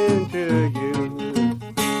I've been to you.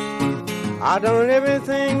 I done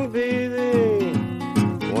everything, baby,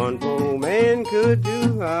 one poor man could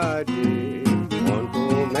do. I did. One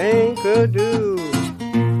poor man could do.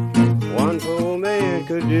 One poor man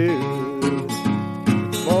could do.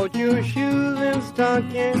 Bought your shoes and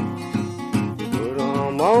stockings, put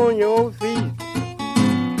 'em on your feet.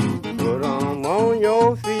 Put 'em on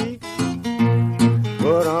your feet.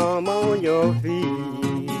 Put 'em on your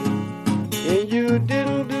feet. And you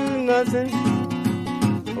didn't do nothing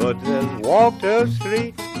but just walk the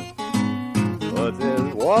street. But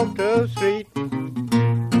just walk the street.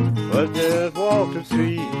 But just walk the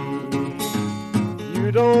street.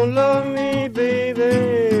 You don't love me,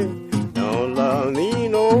 baby. No, Don't love me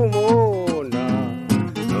no more now.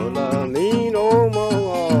 Don't love me no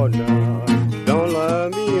more now. Don't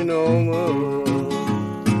love me no more.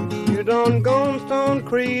 You done gone stone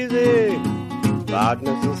crazy about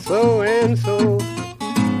Mr. So and so.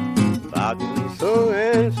 About Mr. So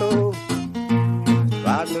and so.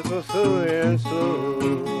 About Mr. So and so.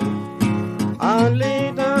 I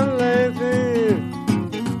lay down laughing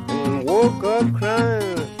and woke up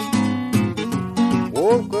crying.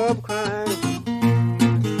 Woke up crying,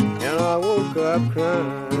 and I woke up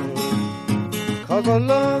crying, 'cause I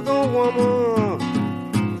loved a woman,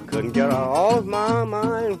 couldn't get her off my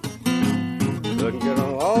mind, couldn't get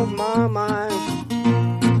her off my mind,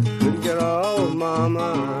 couldn't get her off my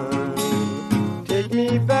mind. Take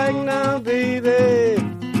me back now, baby,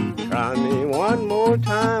 try me one more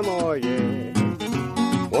time, oh yeah,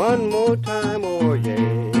 one more time, oh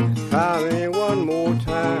yeah, try me one more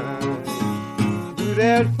time. Do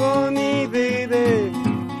that for me, baby.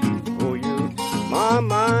 Oh, you, my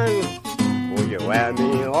mind. Oh, you wear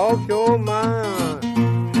me off your mind.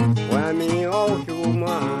 Wear me off your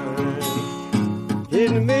mind.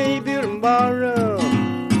 It may be tomorrow.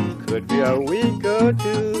 Could be a week or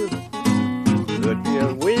two. Could be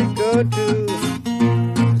a week or two.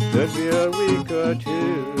 Could be a week or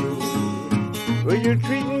two. Will you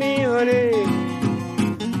treat me, honey?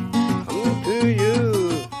 Come to you.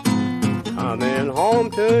 Coming home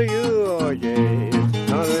to you, oh yeah,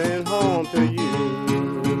 coming home to you.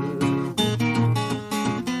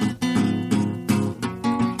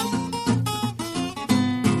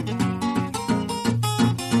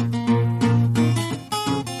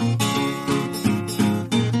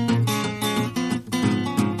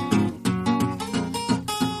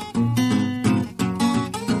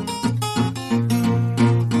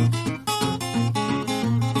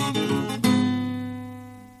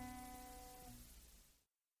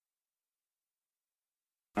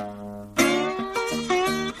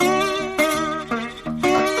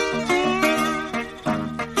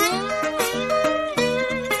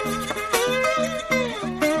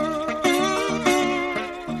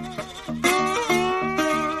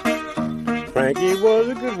 Frankie was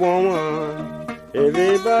a good woman,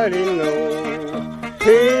 everybody knows.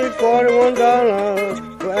 Paid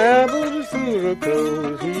 $41 for apples and suit of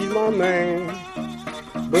clothes. He's my man,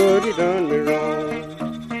 but he done me wrong.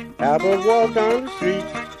 Albert walked down the street,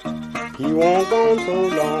 he won't gone so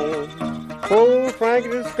long. Poor Frankie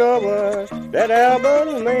discovered that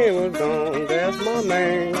Albert man was gone. That's my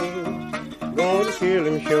man, gonna kill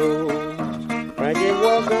him sure. Frankie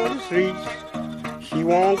walked down the street, she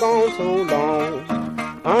won't gone so long.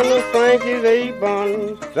 Under Frankie's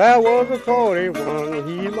apron, there was a 41.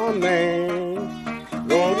 He's my man,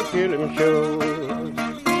 gonna kill him sure.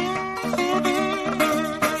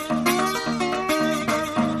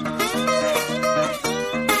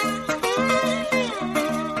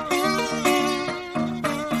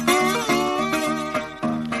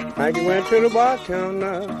 Frankie went to the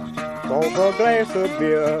bartender, bought her a glass of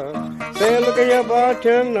beer. Said, look at your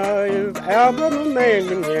bartender, is Albert my man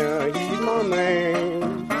been here? He's my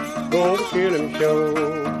man, gonna kill him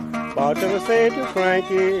sure. Bartender said to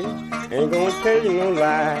Frankie, ain't gonna tell you no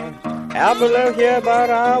lie. Albert left here about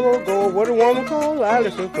an hour ago with a woman called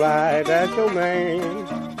Alice Supply. That's your man,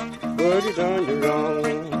 but he done you wrong.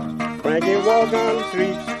 Frankie walked down the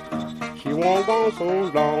street, she won't gone so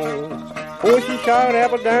long. Oh, she shot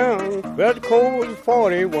Albert down, but the cold was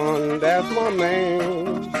 41. That's my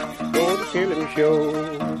man, gonna kill him sure.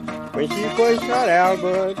 When she first shot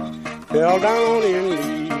Albert, fell down on his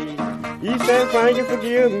knees. He said, Frankie,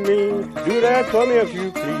 forgive me, do that for me if you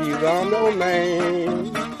please. I'm no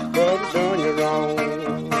man, but I've done you wrong.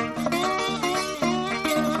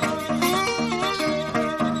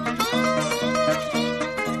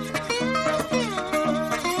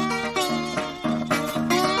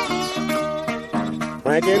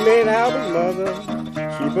 Frankie made Albert's mother,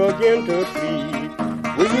 she began to plead.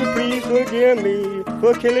 Will you please forgive me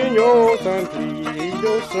for killing your son, please? He's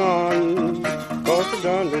your son, 'cause you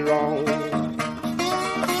done me wrong.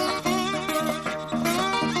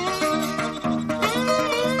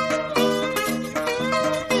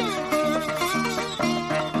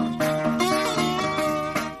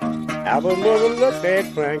 Albert's mother looked at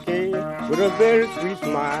Frankie with a very sweet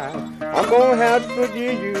smile. I'm gonna have to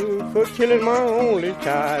forgive you for killing my only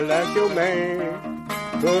child. That's your man,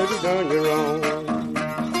 but he done you wrong.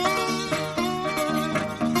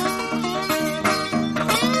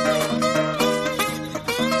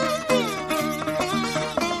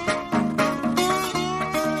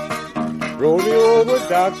 Romeo was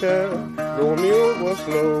doctor, Romeo was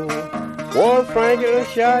slow. Boy, Frankie done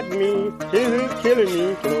shot me, he's killing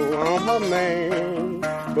me slow. I'm a man,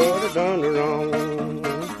 but I done the wrong.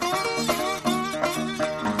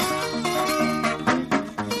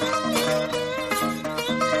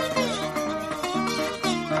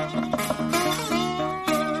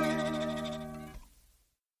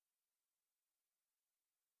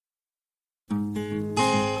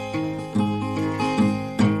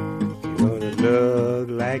 Look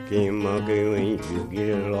like a monkey when you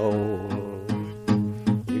get old.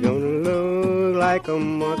 You're gonna look like a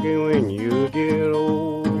monkey when you get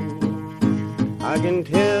old. I can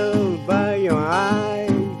tell by your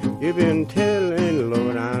eyes you've been telling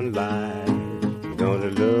low-down lies. You're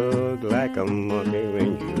gonna look like a monkey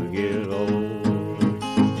when you get old.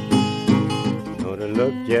 You're gonna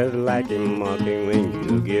look just like a monkey when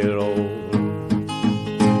you get old.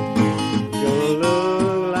 You're gonna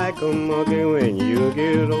look like a monkey when you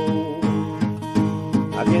get old.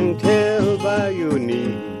 I can tell by your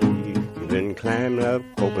knees you've been climbing up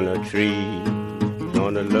coconut trees. You're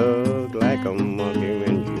gonna look like a monkey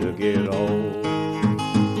when you get old.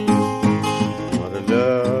 You're gonna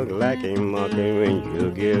look like a monkey when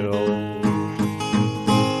you get old.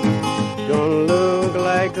 You're gonna look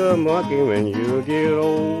like a monkey when you get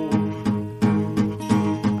old.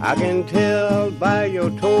 I can tell by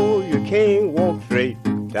your toe you can't walk straight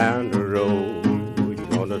down the road. You're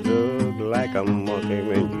gonna look like a monkey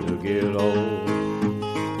when you get old.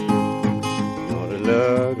 You're gonna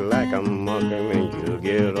look like a monkey when you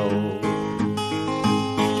get old.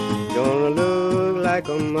 You're gonna look like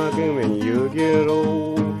a monkey when you get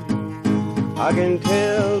old. I can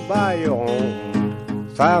tell by your home,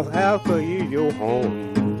 South Africa is your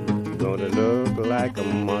home. You're gonna look like a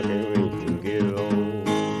monkey when you get old.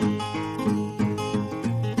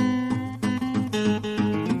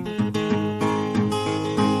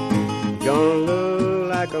 Gonna look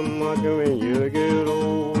like a monkey when you get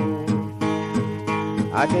old.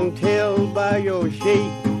 I can tell by your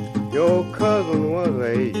shape your cousin was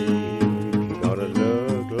a ape. You gotta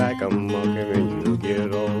look like a monkey when you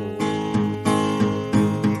get old.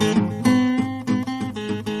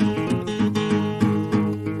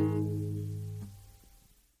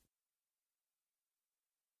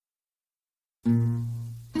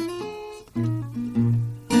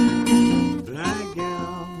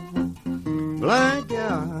 Black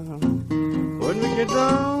gal, what make your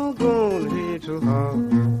doggone head so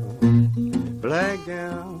hard? Black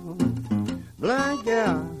gal,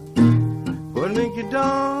 what make your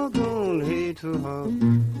doggone head so hard?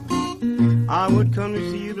 I would come to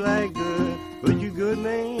see you, black girl, but you good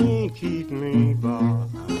man keep me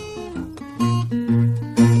barred.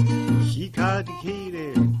 She caught the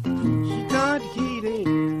kitty,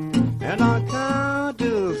 and I caught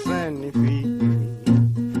the fanny feet.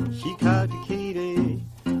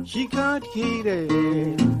 She caught the kitty,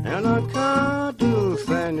 and I caught the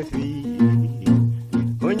fanny feet.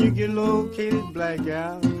 When you get located, black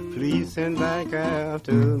gal, please send back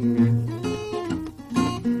after me.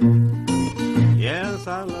 Yes,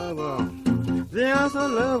 I love her, yes, I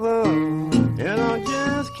love her, and I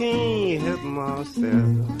just can't help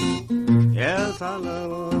myself. Yes, I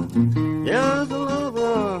love her, yes, I love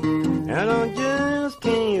her, and I just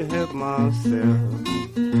can't help myself.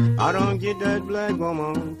 I don't get that black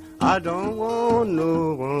woman, I don't want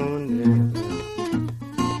no one else.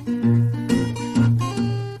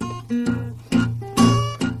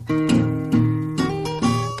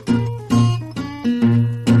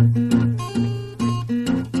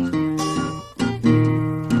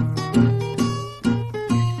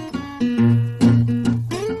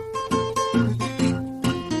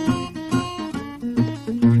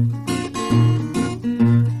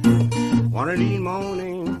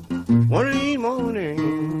 One of these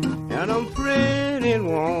morning, and I'm afraid it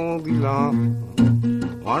won't be long.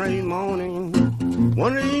 One of these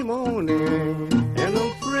morning, and I'm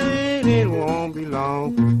afraid it won't be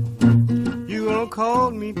long. You gonna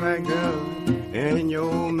call me back, girl, and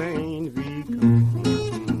your man be gone.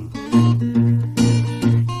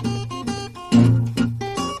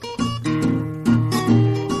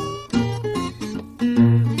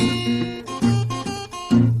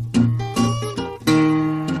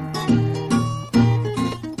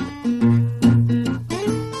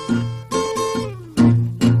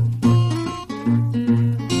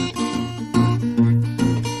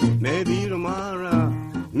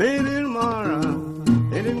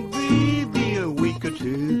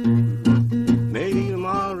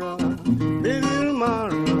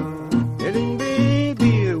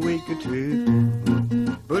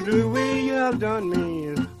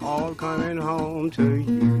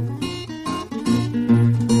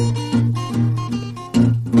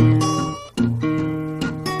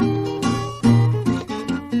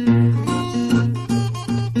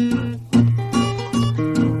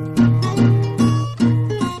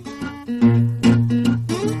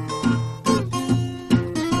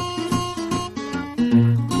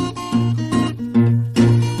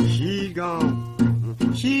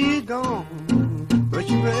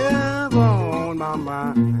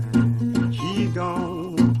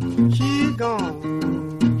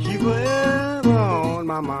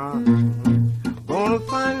 mama. Gonna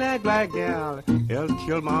find that black gal, it'll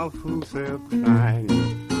kill my fool self crying.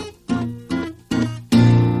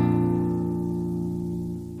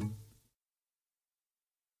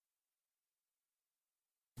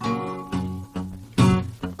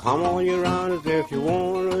 Come on, you rounders, if you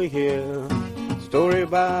wanna hear story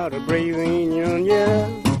about a brave Indian, yeah.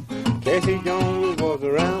 Casey Jones was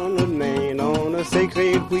around the Maine on a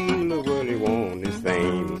 6-8 wheeler where he won his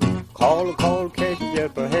fame. Called Casey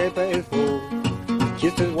just for 4:30.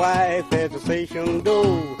 Kissed his wife at the station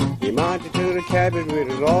door. He mounted to the cabin with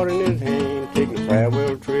his rod in his hand, taking a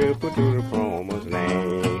farewell trip to the promised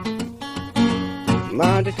land.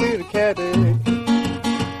 Mounted to the cabin,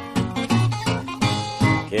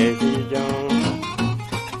 Casey Jones,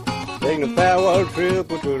 taking a farewell trip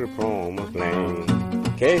to the promised land.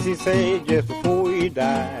 Casey said just before he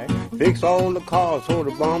died, fix all the cars so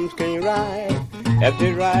the bums can't ride. After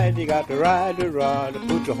they ride, you got to ride the rod,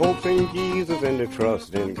 put your hopes in Jesus and the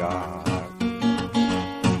trust in God.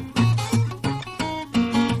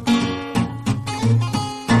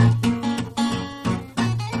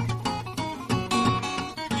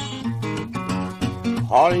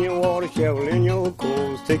 Haul in your water, shovel in your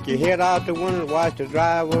coal, stick your head out the window, watch the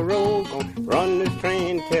driver roll. Gonna run this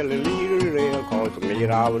train, tell the leader to rail, cause some 8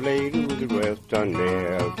 hours later with the rest done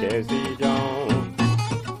there. Casey Jones,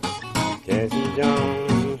 Casey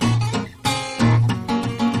Jones.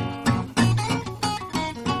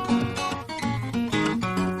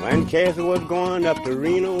 When Casey was going up the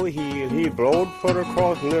Reno Hill, he blowed for the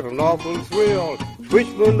crossing at an awful thrill.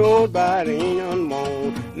 Switchman rode by the Indian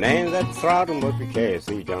moan, name that throttle must be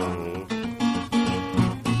Casey Jones.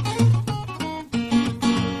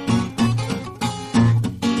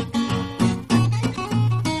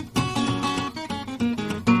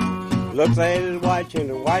 Looked at his watch and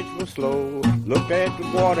the watch was slow. Looked at the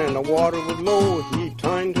water and the water was low. He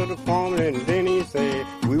turned to the farmer and then he said,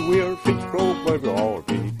 we will fix broke but we'll all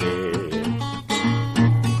be dead.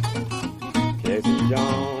 Casey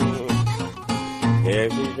Jones,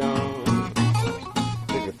 Casey Jones,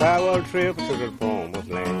 took a farewell trip to the promised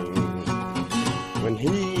land. When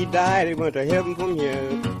he died, he went to heaven from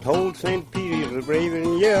here. Told St. Peter he was brave in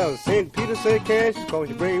the year. St. Peter said, Casey, cause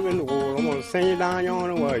you're brave in the war. I'm gonna send you down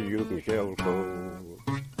yonder where you can shovel coal.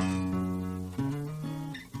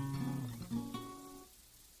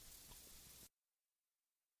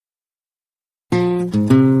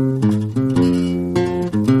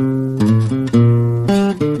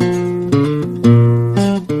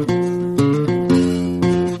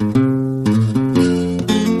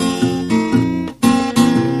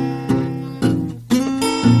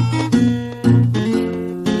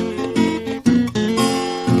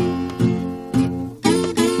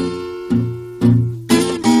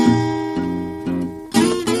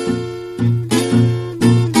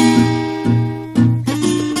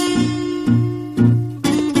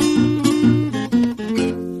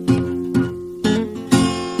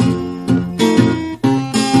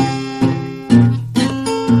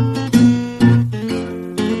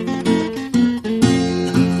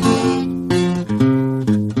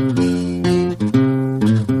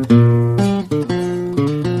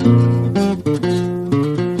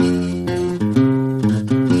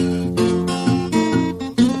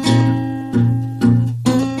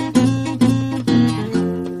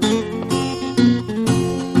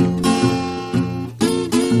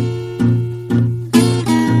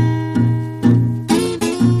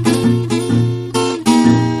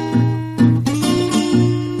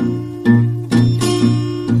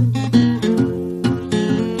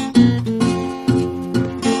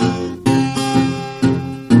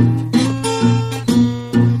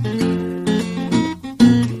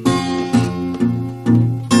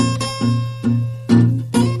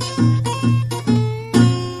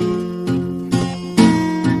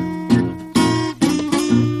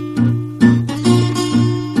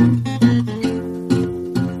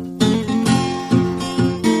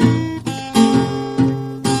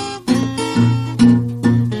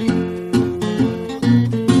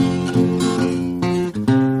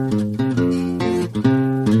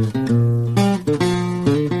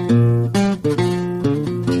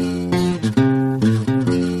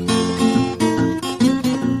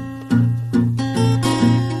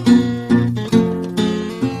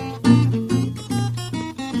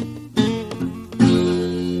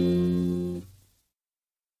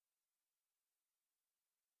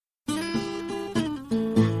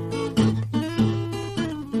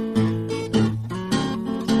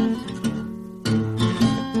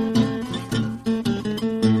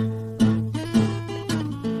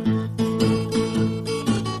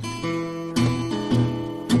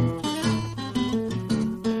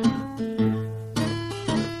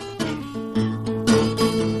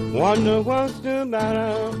 Wonder what's the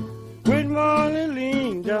matter with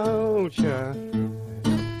Marlene, don't ya?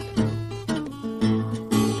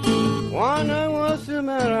 Wonder what's the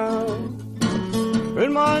matter with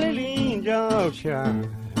Marlene, don't ya?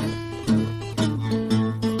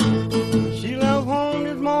 She left home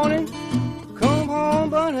this morning, come home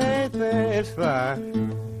but 5:30.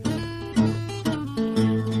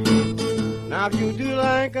 Now if you do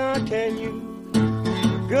like I tell you,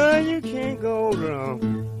 girl, you can't go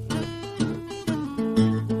wrong.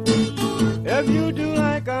 If you do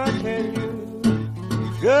like I tell you,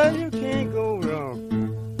 girl, you can't go wrong.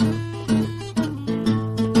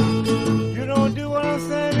 You don't do what I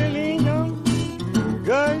said, Elena,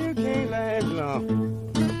 girl, you can't last long.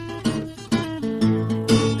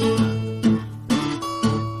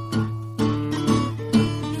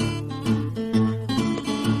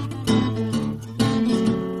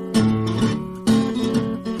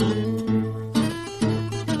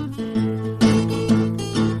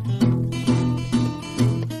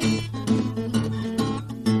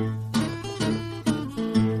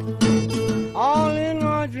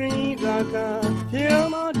 Hear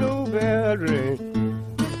my doorbell ring.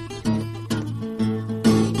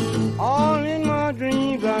 All in my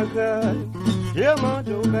dreams I could hear my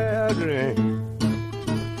doorbell ring.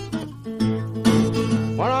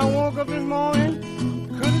 When I woke up this morning,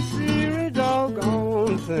 couldn't see a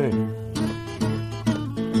doggone thing.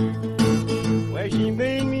 Well, she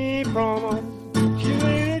made me a promise, she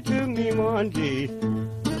made it to me one day.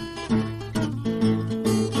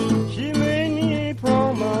 She made me a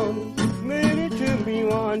promise,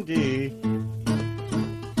 one day.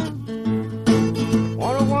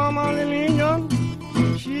 Wonder why my little angel,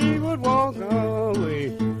 she would walk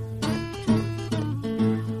away.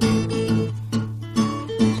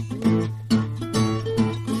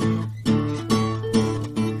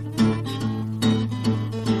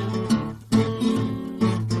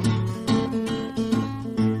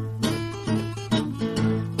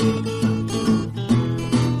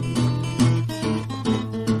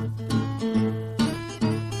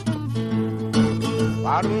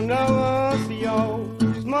 I don't never see your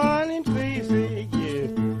smiling face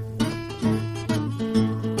again.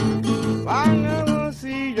 I never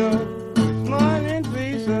see your smiling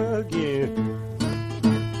face again.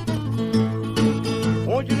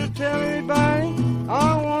 Want you to tell everybody I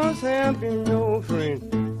once have been yours.